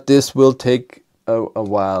 But this will take a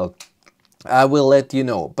while. I will let you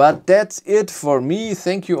know. But that's it for me.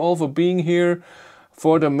 Thank you all for being here,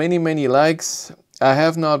 for the many likes. I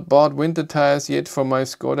have not bought winter tires yet for my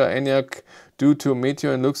Skoda Enyaq. Due to a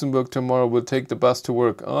meteor in Luxembourg tomorrow, we'll take the bus to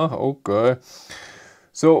work. Oh, okay.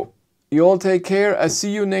 So, you all take care. I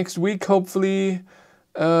see you next week, hopefully.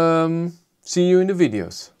 See you in the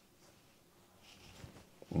videos.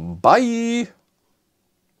 Bye!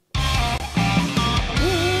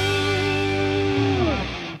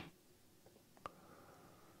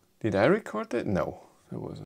 Did I record that? No, it wasn't.